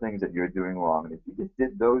all the things that you're doing wrong. And if you just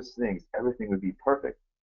did those things, everything would be perfect,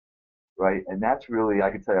 right? And that's really,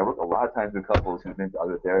 I can tell you, I work a lot of times with couples who've been to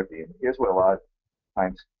other therapy. And here's what a lot of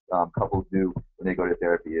times couples do when they go to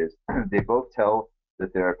therapy is they both tell the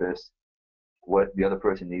therapist what the other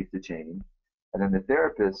person needs to change. And then the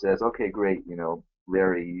therapist says, okay, great,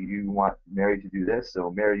 Larry, you want Mary to do this,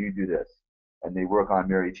 so Mary, you do this. And they work on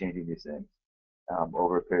Mary changing these things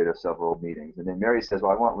over a period of several meetings. And then Mary says,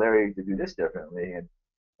 well, I want Larry to do this differently.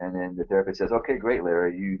 And then the therapist says, okay, great,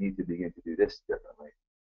 Larry, you need to begin to do this differently.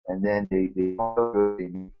 And then they all go,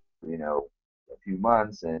 a few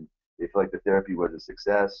months, and they feel like the therapy was a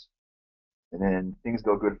success. And then things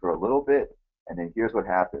go good for a little bit. And then here's what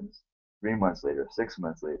happens. 3 months later, 6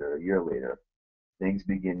 months later, a year later, things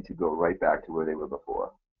begin to go right back to where they were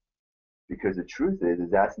before. Because the truth is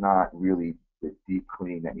that's not really the deep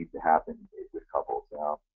clean that needs to happen with couples.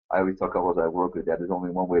 Now, I always tell couples I work with that there's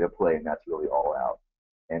only one way to play, and that's really all out.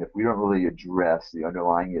 And if we don't really address the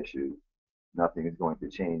underlying issues, nothing is going to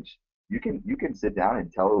change. You can sit down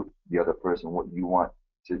and tell the other person what you want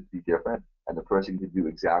to be different, and the person can do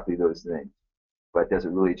exactly those things, but it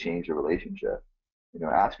doesn't really change the relationship.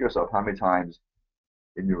 Ask yourself how many times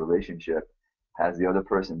in your relationship has the other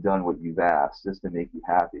person done what you've asked just to make you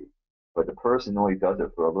happy, but the person only does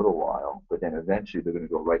it for a little while, but then eventually they're going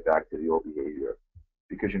to go right back to the old behavior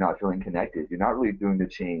because you're not feeling connected. You're not really doing the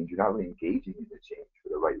change. You're not really engaging in the change for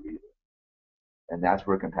the right reason. And that's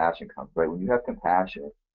where compassion comes, right? When you have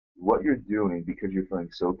compassion, what you're doing because you're feeling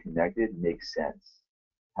so connected makes sense.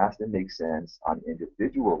 It has to make sense on an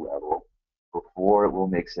individual level before it will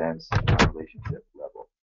make sense on a relationship level.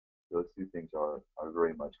 Those two things are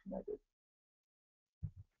very much connected.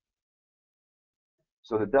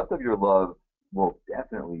 So the depth of your love will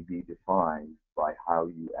definitely be defined by how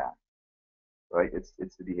you act, right? It's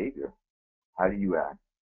the behavior. How do you act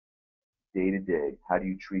day to day? How do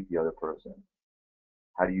you treat the other person?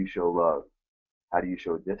 How do you show love? How do you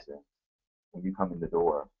show distance? When you come in the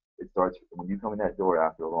door, it starts when you come in that door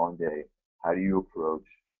after a long day. How do you approach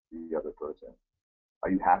the other person? Are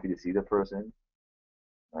you happy to see the person?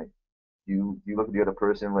 Right? You look at the other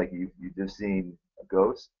person like you just seen a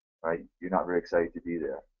ghost, right? You're not very excited to be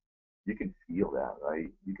there. You can feel that, right?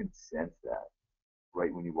 You can sense that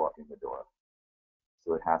right when you walk in the door.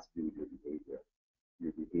 So it has to do with your behavior.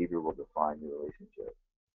 Your behavior will define your relationship.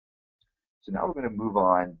 So now we're going to move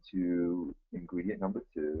on to ingredient number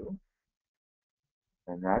 2,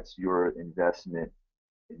 and that's your investment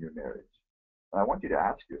in your marriage. And I want you to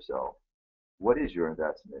ask yourself, what is your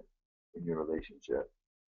investment in your relationship?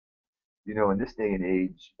 In this day and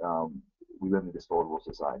age, we live in a disposable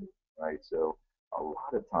society, right? So a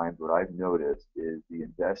lot of times what I've noticed is the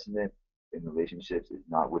investment in relationships is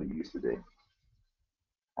not what it used to be.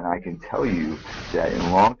 And I can tell you that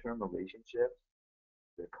in long-term relationships,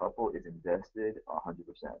 the couple is invested 100%.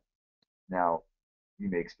 Now, you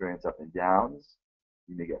may experience up and downs.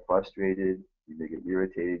 You may get frustrated. You may get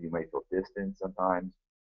irritated. You might feel distant sometimes.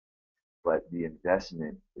 But the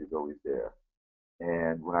investment is always there.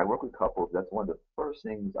 And when I work with couples, that's one of the first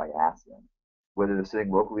things I ask them. Whether they're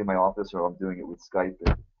sitting locally in my office or I'm doing it with Skype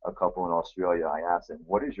and a couple in Australia, I ask them,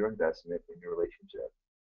 what is your investment in your relationship?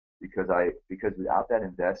 Because without that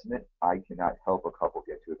investment, I cannot help a couple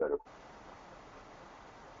get to a better place.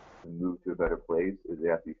 And move to a better place is they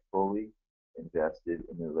have to be fully invested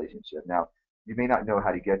in the relationship. Now, you may not know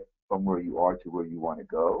how to get from where you are to where you want to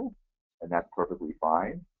go, and that's perfectly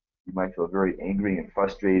fine. You might feel very angry and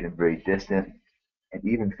frustrated and very distant and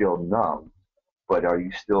even feel numb, but are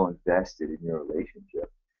you still invested in your relationship?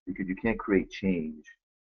 Because you can't create change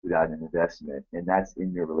without an investment, and that's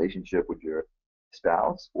in your relationship with your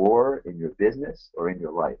spouse or in your business or in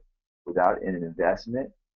your life. Without an investment,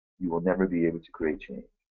 you will never be able to create change.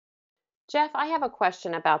 Jeff, I have a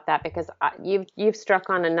question about that because you've struck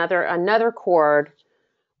on another chord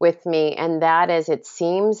with me, and that is it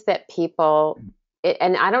seems that people,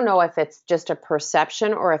 and I don't know if it's just a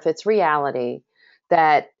perception or if it's reality,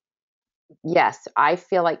 that yes, I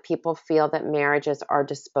feel like people feel that marriages are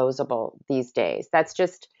disposable these days. That's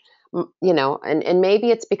just, and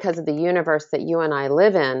maybe it's because of the universe that you and I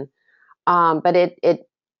live in. But it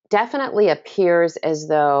definitely appears as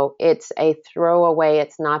though it's a throwaway.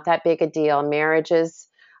 It's not that big a deal. Marriages,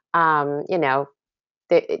 um, you know,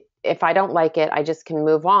 if I don't like it, I just can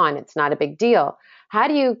move on. It's not a big deal. How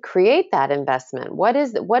do you create that investment? What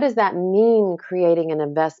does that mean, creating an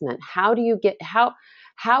investment? How do you get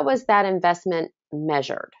how is that investment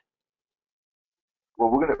measured? Well,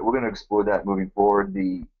 we're gonna explore that moving forward.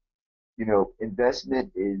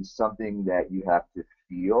 Investment is something that you have to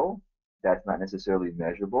feel. That's not necessarily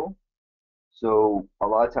measurable. So a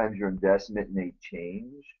lot of times your investment may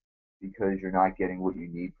change because you're not getting what you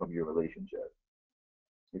need from your relationship.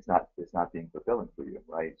 It's not being fulfilling for you,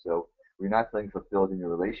 right? So when you're not feeling fulfilled in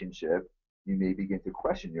your relationship, you may begin to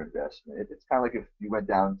question your investment. It's kind of like if you went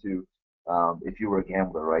down to, if you were a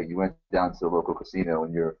gambler, right? You went down to the local casino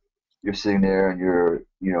and you're sitting there and you're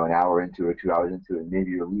an hour into it, 2 hours into it, and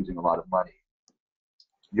maybe you're losing a lot of money.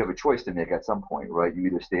 You have a choice to make at some point, right? You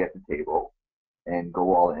either stay at the table and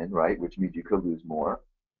go all in, right? Which means you could lose more,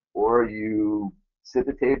 or you sit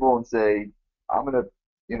at the table and say, I'm gonna,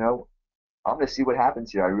 you know, I'm gonna see what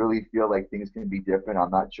happens here. I really feel like things can be different. I'm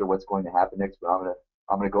not sure what's going to happen next, but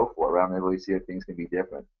I'm gonna go for it. Right? I'm gonna really see if things can be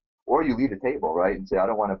different. Or you leave the table, right, and say, I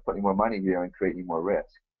don't want to put any more money here and create any more risk.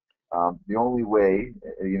 The only way,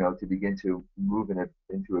 to begin to move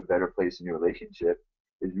into a better place in your relationship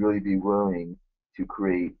is really be willing to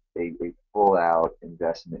create a full out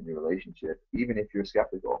investment in your relationship, even if you're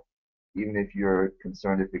skeptical, even if you're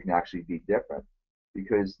concerned if it can actually be different.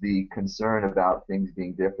 Because the concern about things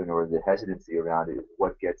being different or the hesitancy around it is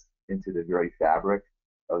what gets into the very fabric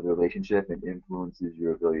of the relationship and influences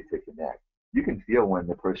your ability to connect. You can feel when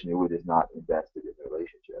the person you're with is not invested in the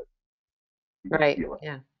relationship. You can Right. feel it.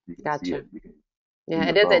 Yeah. You can see Gotcha. it. You can Yeah, feel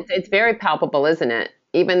it your is. boat. It's very palpable, isn't it?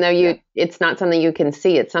 Even though Yeah, it's not something you can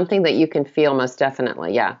see. It's something that you can feel most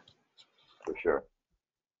definitely. Yeah. for sure.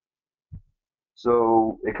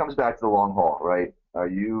 So it comes back to the long haul, right? Are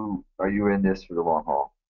you in this for the long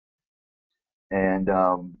haul? And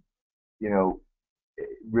you know,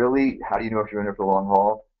 really, how do you know if you're in it for the long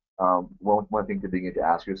haul? One thing to begin to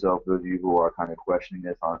ask yourself, those of you who are kind of questioning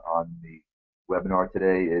this on the webinar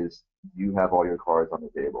today, is do you have all your cards on the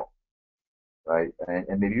table, right?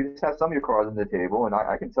 And maybe you just have some of your cards on the table, and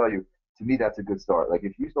I can tell you, to me, that's a good start. Like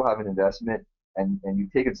if you still have an investment and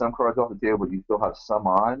you've taken some cards off the table, but you still have some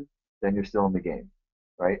on, then you're still in the game,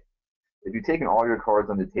 right? If you've taken all your cards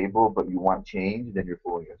on the table, but you want change, then you're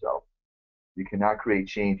fooling yourself. You cannot create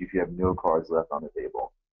change if you have no cards left on the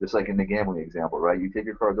table. Just like in the gambling example, right? You take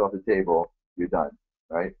your cards off the table, you're done,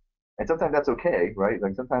 right? And sometimes that's okay, right?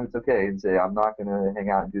 Like sometimes it's okay and say, I'm not going to hang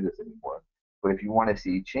out and do this anymore. But if you want to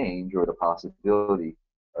see change or the possibility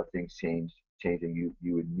of things changing,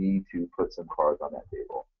 you would need to put some cards on that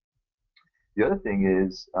table. The other thing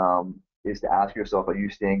is to ask yourself, are you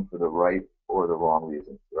staying for the right or the wrong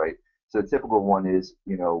reasons, right? So the typical one is,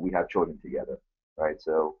 we have children together, right?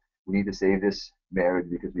 So we need to save this marriage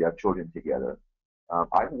because we have children together.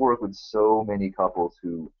 I've worked with so many couples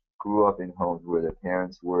who grew up in homes where their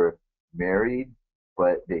parents were married,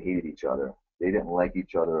 but they hated each other. They didn't like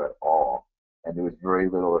each other at all. And there was very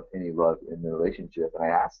little, if any, love in the relationship. And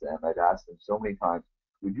I've asked them so many times,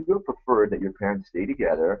 would you have preferred that your parents stay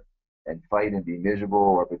together and fight and be miserable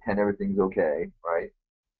or pretend everything's okay, right?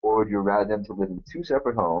 Or would you rather them to live in two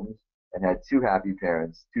separate homes and had two happy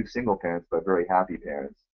parents, two single parents, but very happy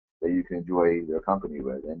parents that you can enjoy their company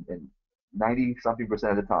with? And 90 something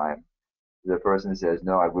percent of the time, the person says,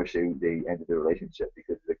 no, I wish they ended the relationship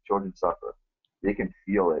because the children suffer. They can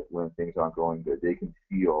feel it when things aren't going good. They can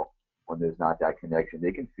feel when there's not that connection.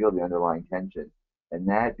 They can feel the underlying tension. And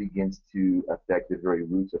that begins to affect the very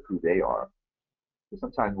roots of who they are. So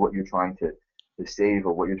sometimes what you're trying to save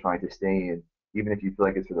or what you're trying to stay in, even if you feel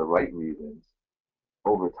like it's for the right reasons,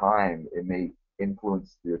 over time it may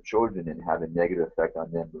influence your children and have a negative effect on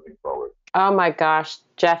them moving forward. Oh my gosh,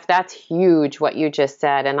 Jeff, that's huge what you just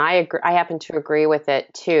said, and I agree, I happen to agree with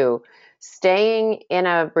it too. Staying in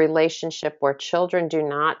a relationship where children do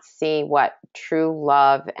not see what true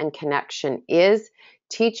love and connection is,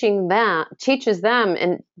 teaches them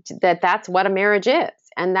and that that's what a marriage is,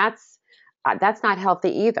 and that's not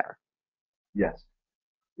healthy either. Yes,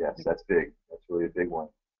 yes, that's big. That's really a big one.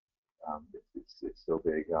 It's so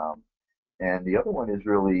big. And the other one is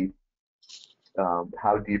really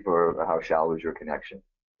how deep or how shallow is your connection,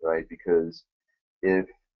 right? Because if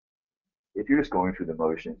if you're just going through the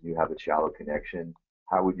motions and you have a shallow connection,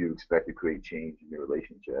 how would you expect to create change in your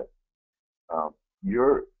relationship? Um,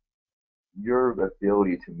 you're your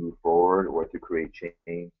ability to move forward or to create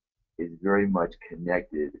change is very much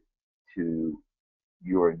connected to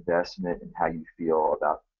your investment and how you feel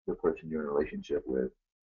about the person you're in a relationship with.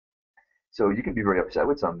 So you can be very upset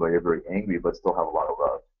with somebody or very angry, but still have a lot of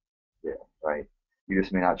love. Yeah, right. You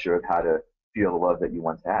just may not sure of how to feel the love that you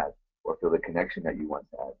once had or feel the connection that you once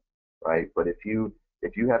had, right? But if you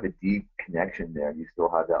have a deep connection there and you still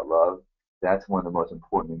have that love, that's one of the most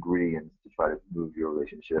important ingredients to try to move your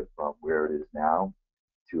relationship from where it is now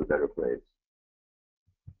to a better place.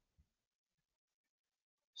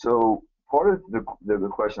 So part of the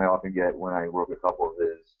question I often get when I work with couples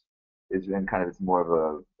is then kind of it's more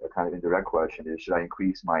of a kind of indirect question is should I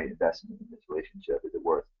increase my investment in this relationship? Is it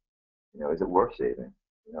worth is it worth saving?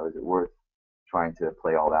 Is it worth trying to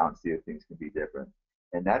play all out and see if things can be different?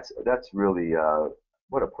 And that's really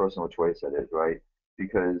what a personal choice that is, right?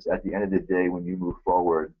 Because at the end of the day, when you move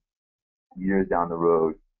forward years down the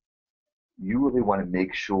road, you really want to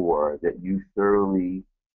make sure that you thoroughly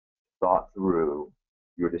thought through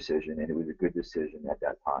your decision and it was a good decision at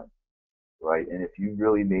that time, right? And if you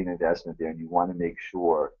really made an investment there and you want to make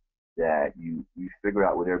sure that you figure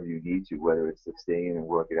out whatever you need to, whether it's to stay in and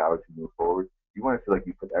work it out or to move forward, you want to feel like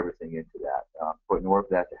you put everything into that. But in order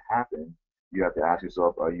for that to happen, you have to ask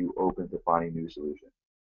yourself, are you open to finding new solutions?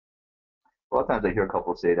 A lot of times I hear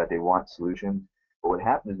couples say that they want solutions, but what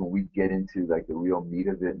happens is when we get into like the real meat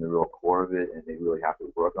of it and the real core of it, and they really have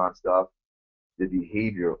to work on stuff, the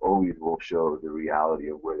behavior always will show the reality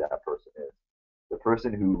of where that person is. The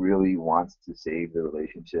person who really wants to save the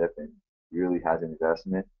relationship and really has an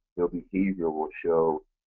investment, their behavior will show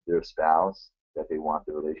their spouse that they want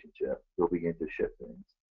the relationship. They'll begin to shift things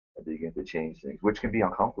and begin to change things, which can be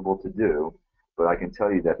uncomfortable to do. But I can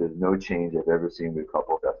tell you that there's no change I've ever seen with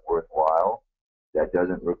couples that's worthwhile that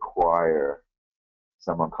doesn't require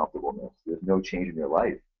some uncomfortableness. There's no change in your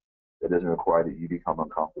life that doesn't require that you become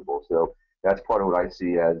uncomfortable. So that's part of what I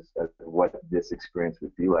see as what this experience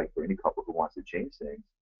would be like for any couple who wants to change things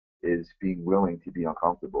is being willing to be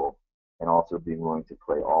uncomfortable and also being willing to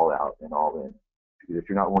play all out and all in. Because if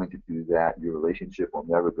you're not willing to do that, your relationship will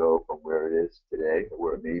never go from where it is today or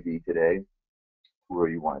where it may be today to where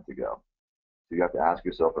you want it to go. So you have to ask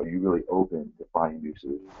yourself, are you really open to finding new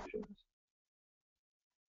solutions?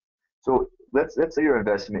 So let's say your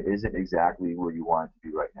investment isn't exactly where you want it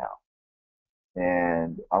to be right now.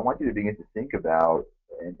 And I want you to begin to think about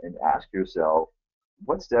and ask yourself,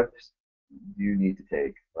 what steps do you need to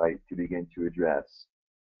take, right, to begin to address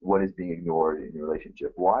what is being ignored in your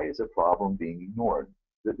relationship? Why is a problem being ignored?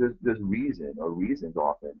 There's reason or reasons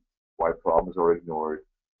often why problems are ignored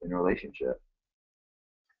in a relationship.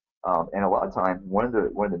 And a lot of times, one of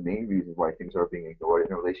the main reasons why things are being ignored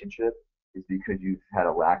in a relationship is because you've had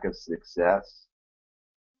a lack of success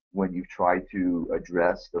when you've tried to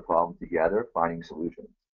address the problem together, finding solutions.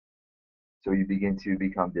 So you begin to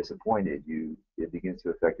become disappointed. It begins to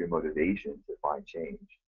affect your motivation to find change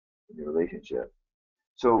in your relationship.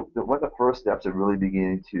 So one of the first steps of really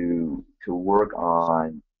beginning to work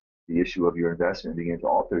on the issue of your investment, begin to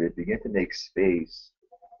alter it, begin to make space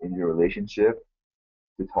in your relationship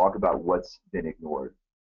to talk about what's been ignored.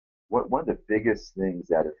 One of the biggest things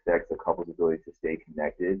that affects a couple's ability to stay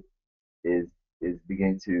connected is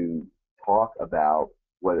begin to talk about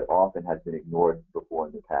what often has been ignored before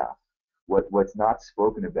in the past. What's not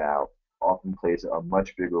spoken about often plays a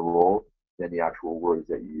much bigger role than the actual words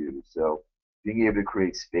that you use. So being able to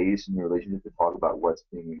create space in your relationship to talk about what's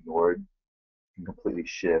being ignored can completely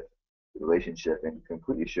shift the relationship and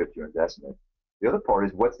completely shift your investment. The other part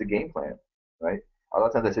is what's the game plan, right? A lot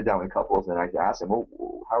of times I sit down with couples and I ask them, well,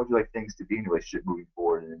 how would you like things to be in your relationship moving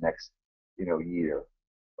forward in the next, year,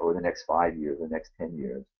 or the next 5 years, the next 10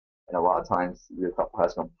 years? And a lot of times the couple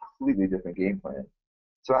has a completely different game plan.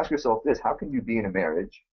 So ask yourself this: how can you be in a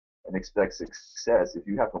marriage and expect success if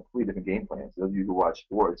you have completely different game plans? Those of you who watch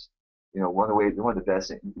sports, one of the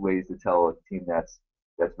best ways to tell a team that's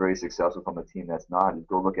very successful from a team that's not is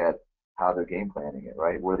go look at how they're game planning it,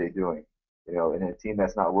 right? What are they doing? In a team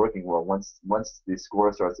that's not working well, once the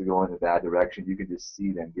score starts to go in a bad direction, you can just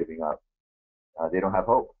see them giving up. They don't have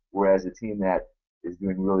hope. Whereas a team that is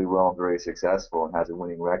doing really well and very successful and has a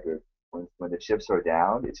winning record, when the chips are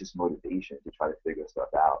down, it's just motivation to try to figure stuff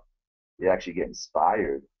out. They actually get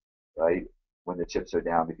inspired, right, when the chips are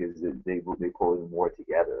down because they pull even more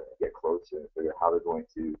together and get closer and figure out how they're going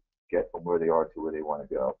to get from where they are to where they want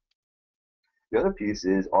to go. The other piece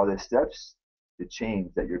is, are the steps to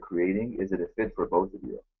change that you're creating, is it a fit for both of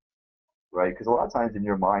you, right? Because a lot of times in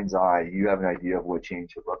your mind's eye, you have an idea of what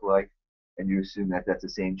change should look like, and you assume that that's the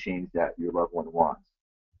same change that your loved one wants.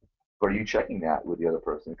 But are you checking that with the other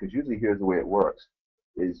person? Because usually here's the way it works.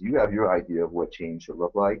 is you have your idea of what change should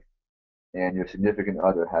look like, and your significant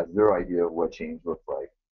other has their idea of what change looks like.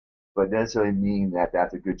 But it doesn't necessarily mean that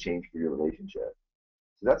that's a good change for your relationship.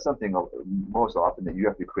 So that's something most often that you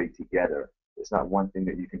have to create together. It's not one thing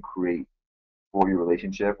that you can create for your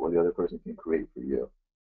relationship or the other person can create for you.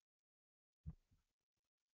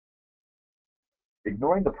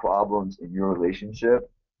 Ignoring the problems in your relationship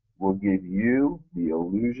will give you the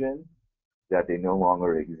illusion that they no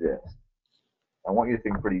longer exist. I want you to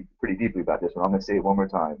think pretty deeply about this, and I'm going to say it one more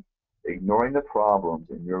time. Ignoring the problems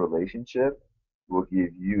in your relationship will give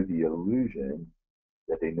you the illusion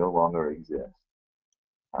that they no longer exist.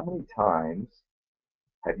 How many times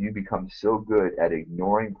have you become so good at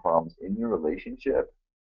ignoring problems in your relationship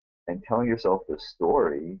and telling yourself the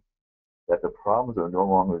story that the problems are no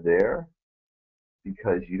longer there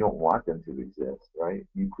because you don't want them to exist, right?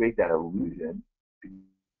 You create that illusion,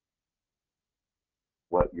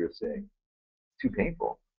 what you're saying. It's too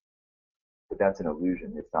painful, but that's an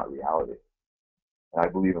illusion. It's not reality. And I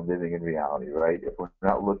believe in living in reality, right? If we're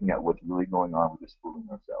not looking at what's really going on, we're just fooling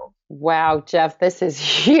ourselves. Wow, Jeff, this is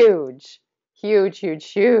huge. Huge,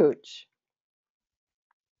 huge, huge.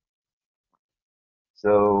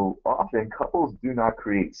 So often couples do not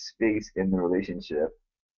create space in the relationship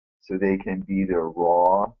so they can be their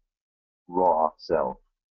raw self.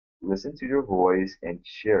 Listen to your voice and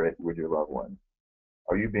share it with your loved one.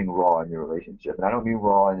 Are you being raw in your relationship? And I don't mean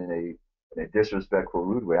raw in a disrespectful,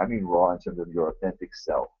 rude way. I mean raw in terms of your authentic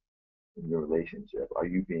self in your relationship. Are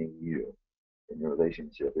you being you in your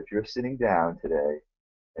relationship? If you're sitting down today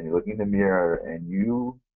and you're looking in the mirror and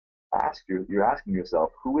you're asking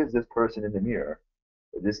yourself, who is this person in the mirror?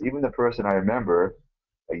 Is this even the person I remember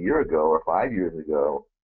a year ago or 5 years ago?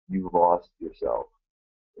 You've lost yourself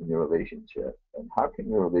in your relationship. And how can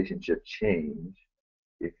your relationship change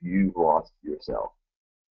if you've lost yourself?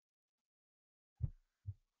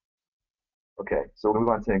 Okay, so we'll move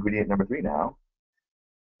on to ingredient number 3 now.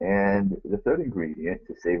 And the third ingredient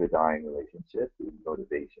to save a dying relationship is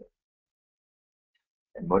motivation.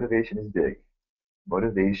 And motivation is big.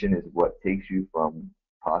 Motivation is what takes you from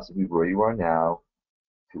possibly where you are now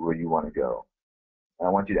to where you want to go. And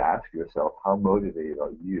I want you to ask yourself, how motivated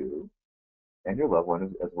are you and your loved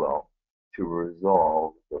one as well to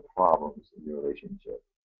resolve the problems in your relationship?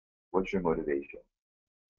 What's your motivation?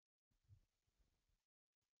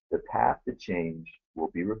 The path to change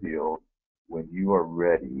will be revealed when you are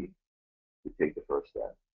ready to take the first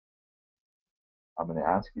step. I'm going to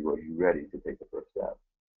ask you, are you ready to take the first step?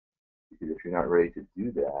 Because if you're not ready to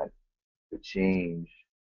do that, the change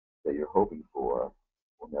that you're hoping for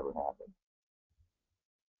will never happen.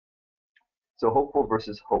 So hopeful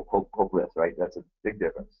versus hopeless, right? That's a big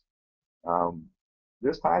difference. Um,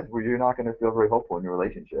 there's times where you're not going to feel very hopeful in your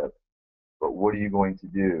relationship, but what are you going to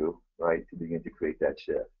do, right, to begin to create that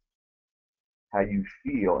shift? How you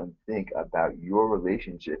feel and think about your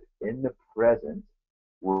relationship in the present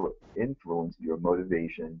will influence your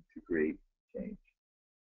motivation to create change,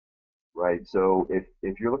 right? So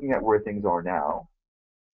if you're looking at where things are now,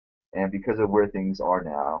 and because of where things are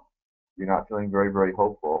now, you're not feeling very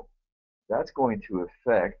hopeful, that's going to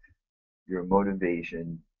affect your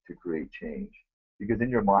motivation to create change. Because in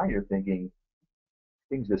your mind, you're thinking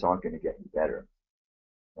things just aren't going to get any better,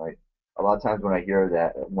 right? A lot of times when I hear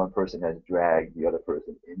that one person has dragged the other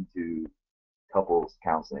person into couples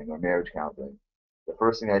counseling or marriage counseling, the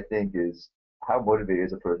first thing I think is, how motivated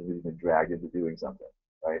is a person who's been dragged into doing something,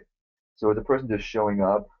 right? So is a person just showing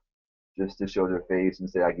up just to show their face and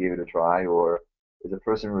say, I gave it a try, or is a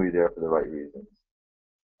person really there for the right reasons?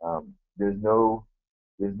 Um, there's no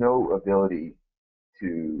ability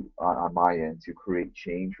to on my end to create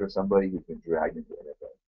change for somebody who's been dragged into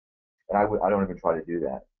anything, and I don't even try to do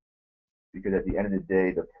that, because at the end of the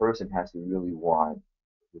day, the person has to really want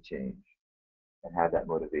the change and have that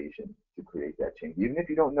motivation to create that change. Even if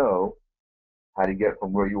you don't know how to get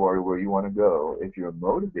from where you are to where you want to go, if you're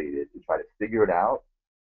motivated to try to figure it out,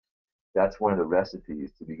 that's one of the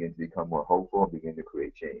recipes to begin to become more hopeful and begin to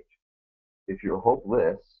create change. If you're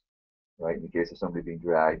hopeless, right, in the case of somebody being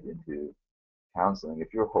dragged into counseling,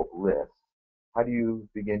 if you're hopeless, how do you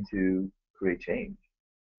begin to create change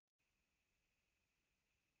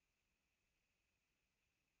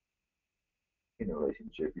in a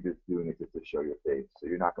relationship? You're just doing it just to show your face, so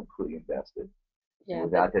you're not completely invested. And Yeah,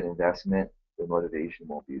 without that investment, the motivation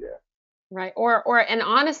won't be there. right. Or an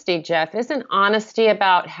honesty, Jeff. Isn't honesty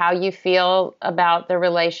about how you feel about the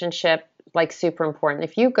relationship like super important?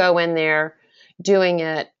 If you go in there doing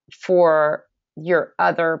it for your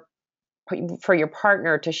other for your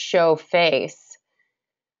partner to show face,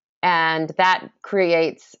 and that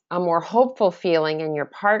creates a more hopeful feeling in your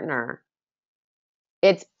partner,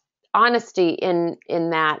 it's honesty in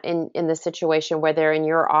the situation where they're in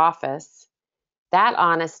your office. That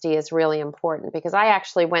honesty is really important, because I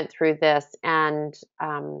actually went through this, and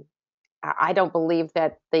I don't believe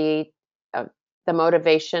that uh, the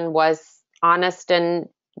motivation was honest and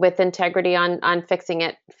with integrity on fixing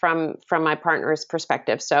it from my partner's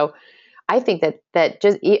perspective. So I think that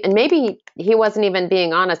just, and maybe he wasn't even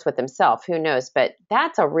being honest with himself. Who knows? But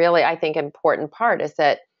that's a really, I think, important part, is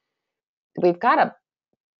that we've got to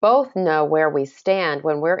both know where we stand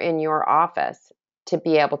when we're in your office to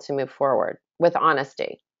be able to move forward with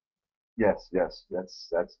honesty. Yes, yes,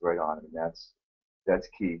 that's right on. I mean, that's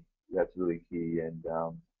key. That's really key. And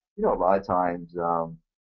a lot of times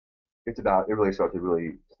it really starts with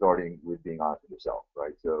really starting with being honest with yourself,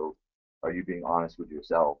 right? So, are you being honest with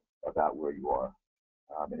yourself about where you are,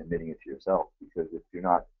 and admitting it to yourself? Because if you're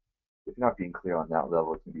not being clear on that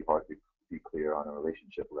level, it's gonna be hard to be clear on a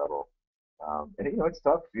relationship level. And it's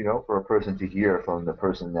tough, for a person to hear from the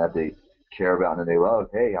person that they care about and they love.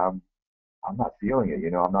 Hey, I'm not feeling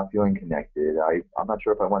it. I'm not feeling connected. I'm not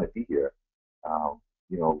sure if I want to be here.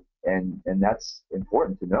 And that's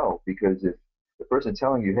important to know, because if the person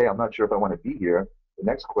telling you, hey, I'm not sure if I want to be here, the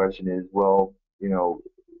next question is, well,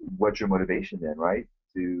 what's your motivation then, right?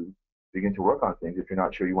 To begin to work on things if you're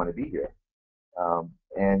not sure you want to be here.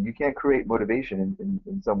 And you can't create motivation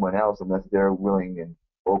in someone else unless they're willing and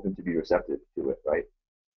open to be receptive to it, right?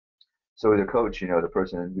 So the coach, the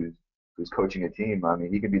person who's coaching a team, I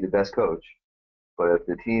mean, he can be the best coach, but if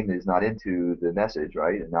the team is not into the message,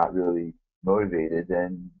 right, and not really motivated,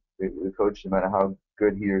 then the coach, no matter how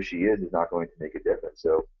good he or she is not going to make a difference.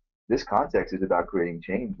 So this context is about creating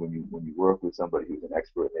change when you work with somebody who's an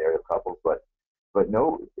expert in the area of couples. But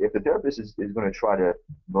no, if the therapist is going to try to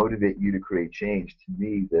motivate you to create change, to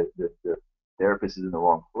me, the therapist is in the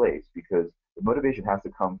wrong place, because the motivation has to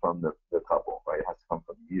come from the couple, right? It has to come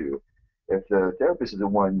from you. If the therapist is the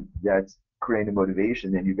one that's creating the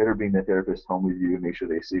motivation, then you better bring the therapist home with you and make sure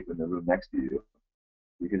they sleep in the room next to you.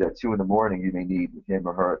 Because at 2 in the morning, you may need him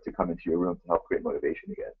or her to come into your room to help create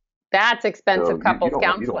motivation again. That's expensive So you couples don't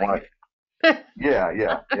counseling. want, yeah,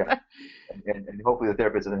 yeah, yeah. And hopefully the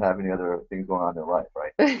therapist doesn't have any other things going on in their life,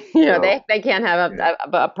 right? So, They can't have you know,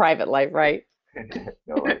 a private life, right?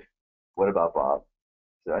 like, what about Bob?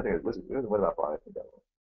 So I think it was What About Bob? I think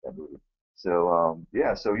that movie. So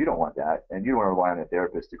yeah, so you don't want that, and you don't want to rely on a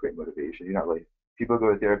therapist to create motivation. You're not really People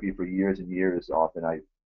go to therapy for years and years. Often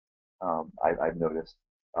I've noticed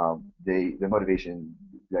the motivation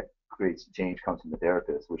that creates change comes from the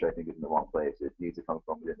therapist, which I think is in the wrong place. It needs to come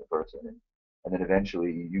from within the person, and then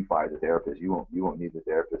eventually you fire the therapist. You won't need the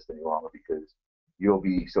therapist any longer, because you'll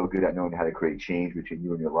be so good at knowing how to create change between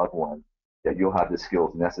you and your loved one that you'll have the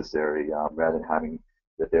skills necessary, rather than having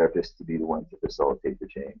the therapist to be the one to facilitate the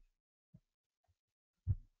change.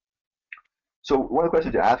 So one of the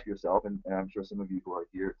questions to ask yourself, and I'm sure some of you who are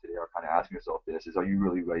here today are kind of asking yourself this, is, are you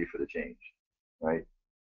really ready for the change, right?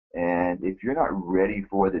 And if you're not ready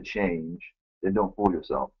for the change, then don't fool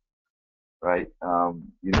yourself, right?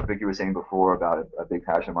 Vicky was saying before about a big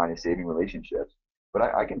passion of mine is saving relationships. But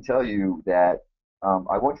I can tell you that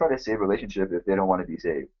I won't try to save a relationship if they don't want to be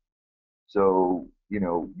saved. So,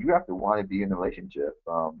 you have to want to be in the relationship.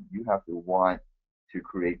 You have to want to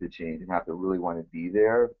create the change and have to really want to be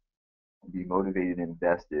there and be motivated and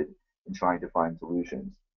invested in trying to find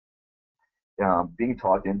solutions. Being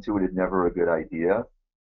talked into it is never a good idea.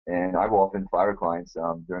 And I will often fire clients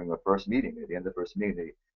during the first meeting. At the end of the first meeting,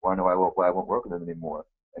 they want to know why I won't work with them anymore.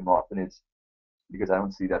 And often it's because I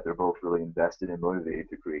don't see that they're both really invested and motivated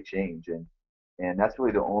to create change. And that's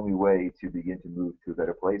really the only way to begin to move to a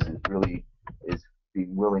better place, is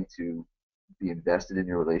being willing to be invested in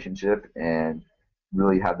your relationship and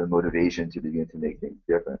really have the motivation to begin to make things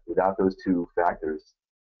different. Without those two factors,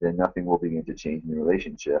 then nothing will begin to change in the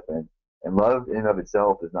relationship. And love in and of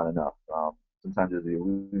itself is not enough. Sometimes there's the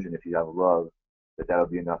illusion, if you have love, that that'll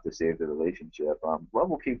be enough to save the relationship. Love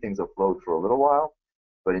will keep things afloat for a little while,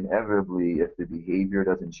 but inevitably, if the behavior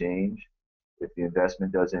doesn't change, if the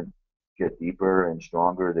investment doesn't get deeper and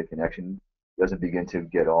stronger, the connection doesn't begin to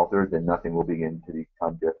get altered, then nothing will begin to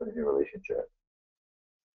become different in your relationship.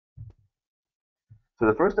 So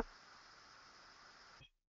the first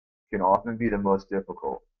can often be the most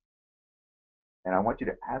difficult. And I want you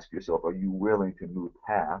to ask yourself, are you willing to move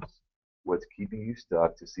past what's keeping you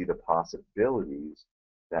stuck to see the possibilities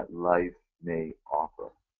that life may offer?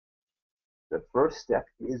 The first step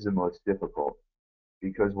is the most difficult,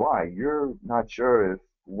 because why? You're not sure if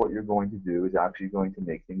what you're going to do is actually going to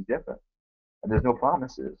make things different. And there's no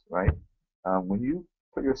promises, right? When you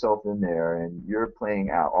put yourself in there and you're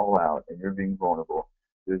playing out all out and you're being vulnerable,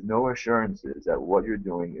 There's no assurances that what you're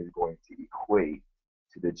doing is going to equate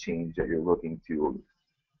to the change that you're looking to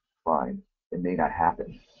find. It may not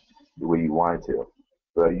happen the way you want it to,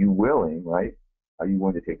 but are you willing, right? Are you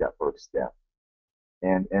willing to take that first step?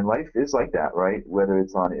 And life is like that, right? Whether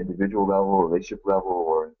it's on an individual level, relationship level,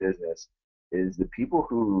 or in business, is the people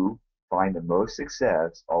who find the most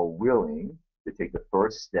success are willing to take the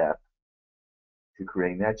first step to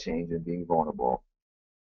creating that change and being vulnerable.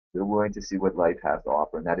 They're willing to see what life has to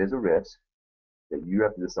offer, and that is a risk that you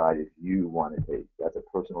have to decide if you want to take. That's a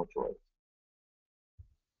personal choice.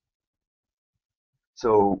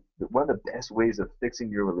 So one of the best ways of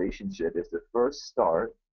fixing your relationship is to first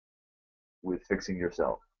start with fixing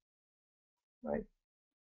yourself, right?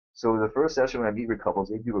 So the first session when I meet with couples,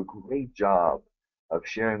 they do a great job of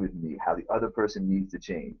sharing with me how the other person needs to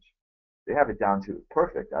change. They have it down to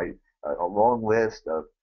perfect. A long list of,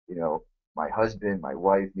 you know, my husband, my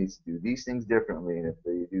wife needs to do these things differently, and if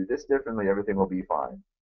they do this differently, everything will be fine.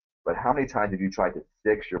 But how many times have you tried to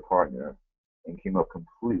fix your partner and came up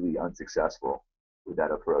completely unsuccessful with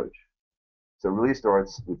that approach? So it really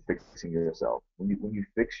starts with fixing yourself. When you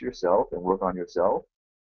fix yourself and work on yourself,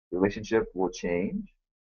 the relationship will change,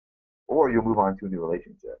 or you'll move on to a new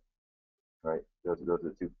relationship, right? Those are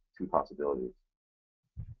the two possibilities.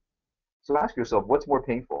 So ask yourself, what's more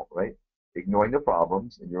painful, right? Ignoring the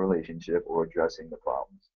problems in your relationship or addressing the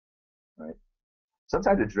problems, right?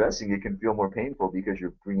 Sometimes addressing it can feel more painful because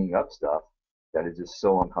you're bringing up stuff that is just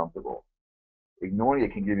so uncomfortable. Ignoring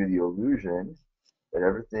it can give you the illusion that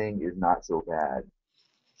everything is not so bad,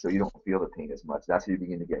 so you don't feel the pain as much. That's how you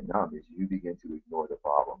begin to get numb, is you begin to ignore the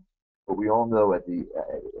problem. But we all know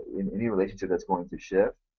in any relationship that's going to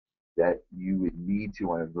shift, that you would need to,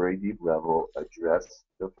 on a very deep level, address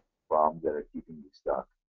the problems that are keeping you stuck.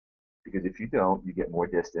 Because if you don't, you get more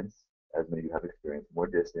distance, as many of you have experienced, more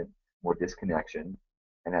distant, more disconnection,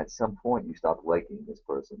 and at some point you stop liking this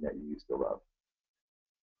person that you used to love.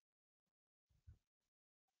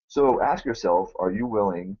 So ask yourself, are you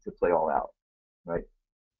willing to play all out, right?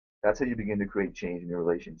 That's how you begin to create change in your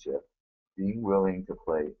relationship. Being willing to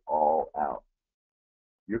play all out.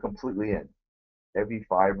 You're completely in. Every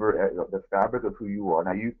fiber, the fabric of who you are.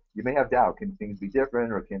 Now you may have doubt. Can things be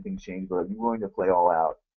different, or can things change? But are you willing to play all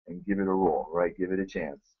out and give it a roll, right? Give it a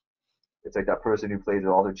chance. It's like that person who plays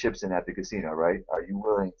all their chips in at the casino, right? Are you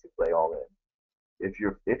willing to play all in? If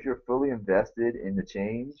you're fully invested in the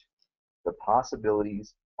change, the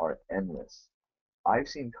possibilities are endless. I've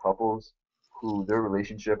seen couples who their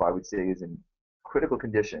relationship, I would say, is in critical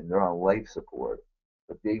condition. They're on life support,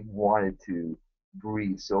 but they wanted to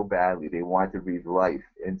breathe so badly. They wanted to breathe life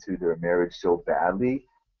into their marriage so badly.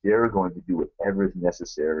 They're going to do whatever is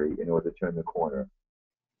necessary in order to turn the corner.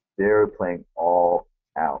 They're playing all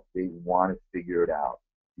out. They want to figure it out.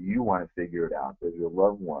 You want to figure it out. Does your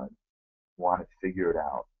loved one want to figure it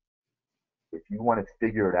out? If you want to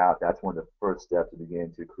figure it out, that's one of the first steps to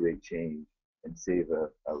begin to create change and save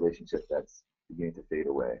a relationship that's beginning to fade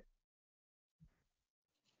away.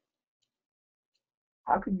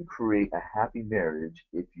 How can you create a happy marriage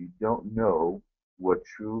if you don't know what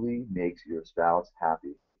truly makes your spouse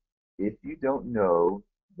happy? If you don't know,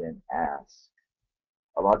 then ask.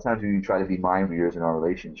 A lot of times when you try to be mind readers in our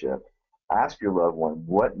relationship, ask your loved one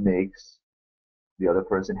what makes the other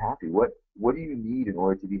person happy. What do you need in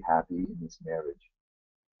order to be happy in this marriage?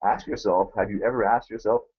 Ask yourself, have you ever asked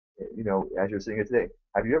yourself, as you're sitting here today,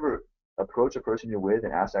 have you ever approached a person you're with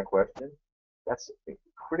and asked that question? That's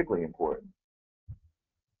critically important.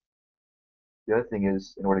 The other thing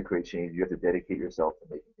is, in order to create change, you have to dedicate yourself to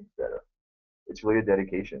making things better. It's really a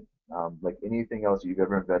dedication. Like anything else you've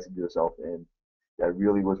ever invested yourself in that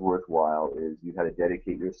really was worthwhile, is you had to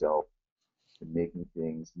dedicate yourself to making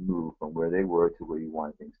things move from where they were to where you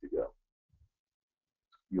wanted things to go.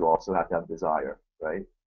 You also have to have desire, right?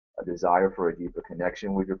 A desire for a deeper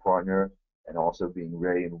connection with your partner, and also being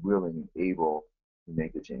ready and willing and able to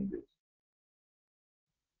make the changes.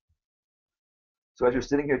 So as you're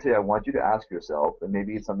sitting here today, I want you to ask yourself, and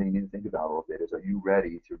maybe it's something you need to think about a little bit, is, are you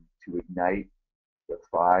ready to ignite the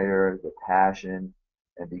fire, the passion,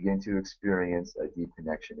 and begin to experience a deep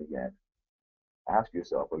connection again? Ask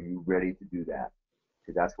yourself, are you ready to do that?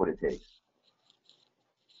 Because that's what it takes.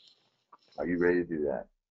 Are you ready to do that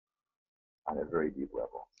on a very deep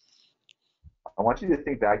level? I want you to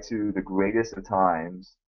think back to the greatest of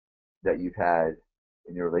times that you've had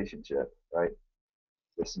in your relationship, right?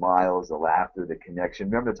 The smiles, the laughter, the connection.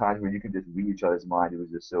 Remember the times where you could just read each other's mind? It was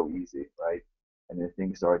just so easy, right? And then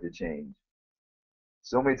things started to change.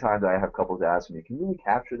 So many times I have couples ask me, can you really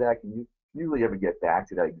capture that? Can you really ever get back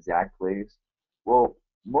to that exact place? Well,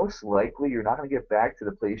 most likely you're not going to get back to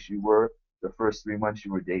the place you were the first 3 months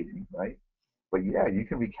you were dating, right? But yeah, you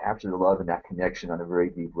can recapture the love and that connection on a very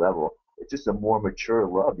deep level. It's just a more mature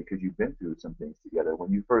love because you've been through some things together.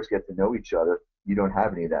 When you first get to know each other, you don't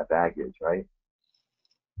have any of that baggage, right?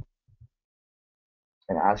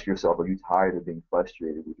 And ask yourself, are you tired of being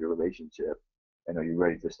frustrated with your relationship? And are you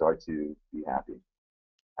ready to start to be happy?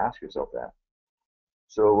 Ask yourself that.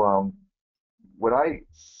 So what I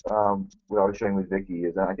what I was sharing with Vicky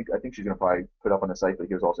is, and I think she's gonna probably put up on the site, but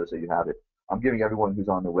here's also so you have it. I'm giving everyone who's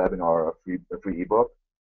on the webinar a free ebook,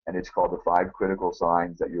 and it's called The 5 Critical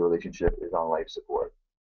Signs That Your Relationship Is on Life Support.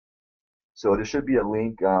 So there should be a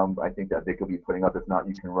link. I think that Vic will be putting up. If not,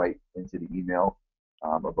 you can write into the email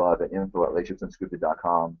above at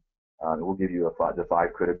info@relationships.com. And we'll give you the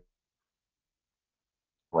 5 critical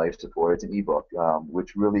life support. It's an ebook,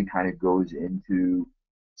 which really kind of goes into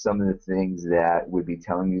some of the things that would be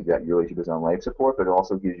telling you that your relationship is on life support, but it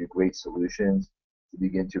also gives you great solutions to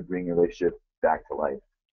begin to bring your relationship back to life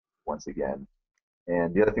once again.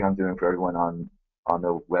 And the other thing I'm doing for everyone on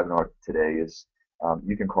the webinar today is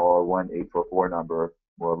you can call our 1-844 number,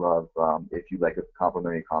 More Love, if you'd like a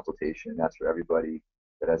complimentary consultation. That's for everybody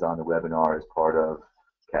that is on the webinar as part of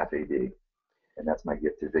CafeD. And that's my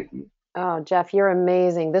gift to Vicky. Oh, Jeff, you're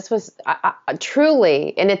amazing. This was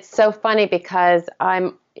truly, and it's so funny because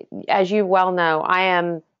as you well know, I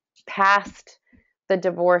am past the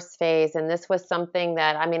divorce phase. And this was something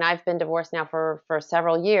that, I mean, I've been divorced now for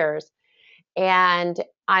several years. And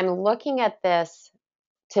I'm looking at this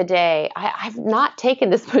today. I've not taken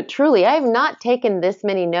this, but truly, I have not taken this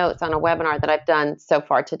many notes on a webinar that I've done so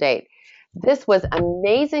far to date. This was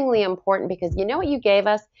amazingly important because you know what you gave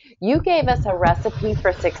us? You gave us a recipe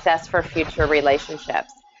for success for future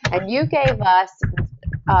relationships. And you gave us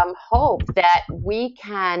hope that we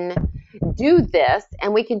can do this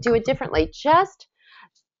and we can do it differently. Just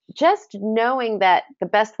knowing that the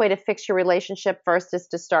best way to fix your relationship first is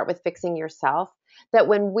to start with fixing yourself. That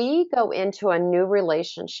when we go into a new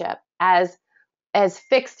relationship as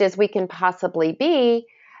fixed as we can possibly be,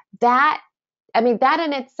 that that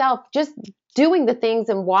in itself, just doing the things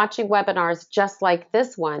and watching webinars just like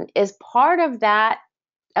this one is part of that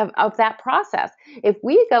process. If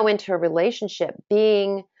we go into a relationship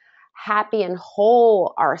being happy and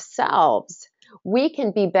whole ourselves, we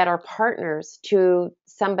can be better partners to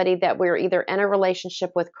somebody that we're either in a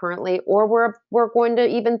relationship with currently or we're going to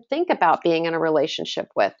even think about being in a relationship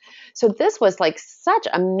with. So this was like such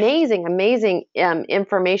amazing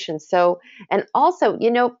information. So, and also,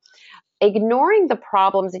 ignoring the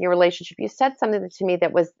problems in your relationship. You said something to me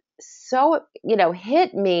that was so,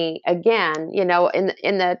 hit me again, in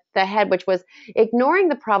the head, which was ignoring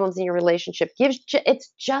the problems in your relationship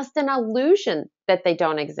it's just an illusion that they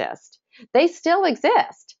don't exist. They still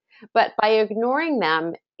exist. But by ignoring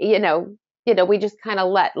them, we just kind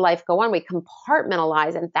of let life go on. We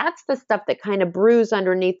compartmentalize, and that's the stuff that kind of brews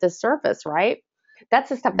underneath the surface, right? That's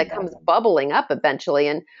the stuff that comes bubbling up eventually.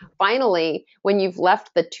 And finally, when you've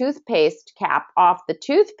left the toothpaste cap off the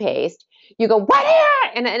toothpaste, you go, what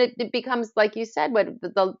here? And it becomes, like you said, what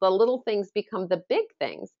the little things become the big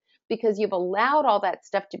things because you've allowed all that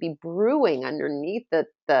stuff to be brewing underneath the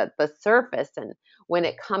surface. And when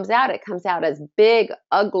it comes out as big,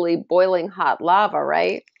 ugly, boiling hot lava,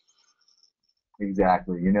 right?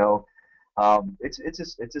 Exactly.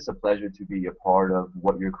 It's just a pleasure to be a part of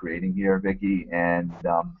what you're creating here, Vicky. And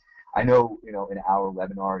I know in our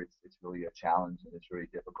webinar it's really a challenge and it's really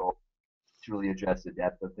difficult to really address the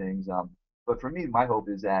depth of things. But for me, my hope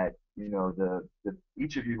is that the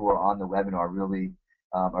each of you who are on the webinar really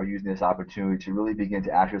are using this opportunity to really begin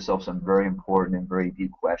to ask yourself some very important and very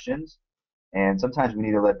deep questions. And sometimes we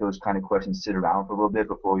need to let those kind of questions sit around for a little bit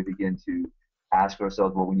before we begin to ask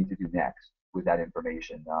ourselves what we need to do next with that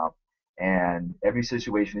information. And every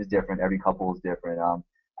situation is different. Every couple is different.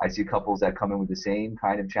 I see couples that come in with the same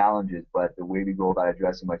kind of challenges, but the way we go about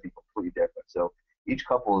addressing might be completely different. So each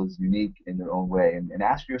couple is unique in their own way. And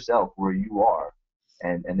ask yourself where you are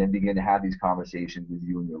and then begin to have these conversations with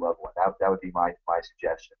you and your loved one. That would be my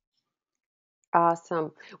suggestion.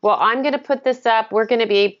 Awesome. Well, I'm going to put this up. We're going to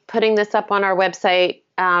be putting this up on our website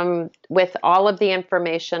with all of the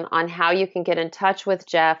information on how you can get in touch with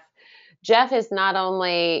Jeff. Jeff is not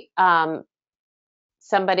only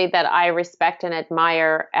somebody that I respect and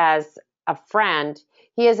admire as a friend,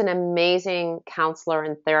 he is an amazing counselor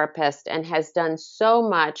and therapist and has done so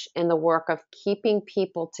much in the work of keeping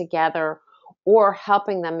people together or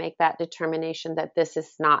helping them make that determination that this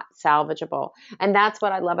is not salvageable. And that's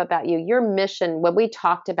what I love about you. Your mission, when we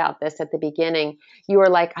talked about this at the beginning, you were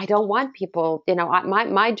like, I don't want people,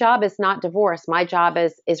 my job is not divorce. My job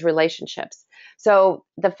is relationships. So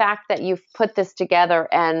the fact that you've put this together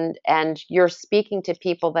and you're speaking to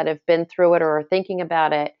people that have been through it or are thinking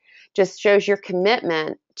about it just shows your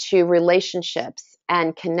commitment to relationships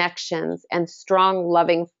and connections and strong,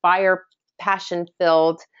 loving, fire,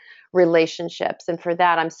 passion-filled relationships. And for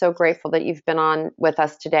that, I'm so grateful that you've been on with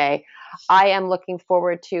us today. I am looking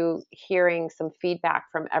forward to hearing some feedback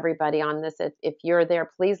from everybody on this. If you're there,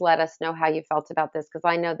 please let us know how you felt about this, because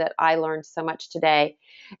I know that I learned so much today.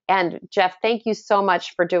 And Jeff, thank you so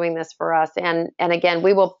much for doing this for us. And again,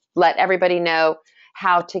 we will let everybody know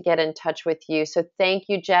how to get in touch with you. So thank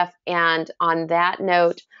you, Jeff. And on that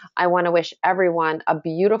note, I want to wish everyone a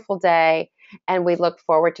beautiful day, and we look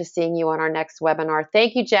forward to seeing you on our next webinar.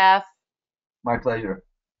 Thank you, Jeff. My pleasure.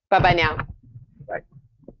 Bye-bye now.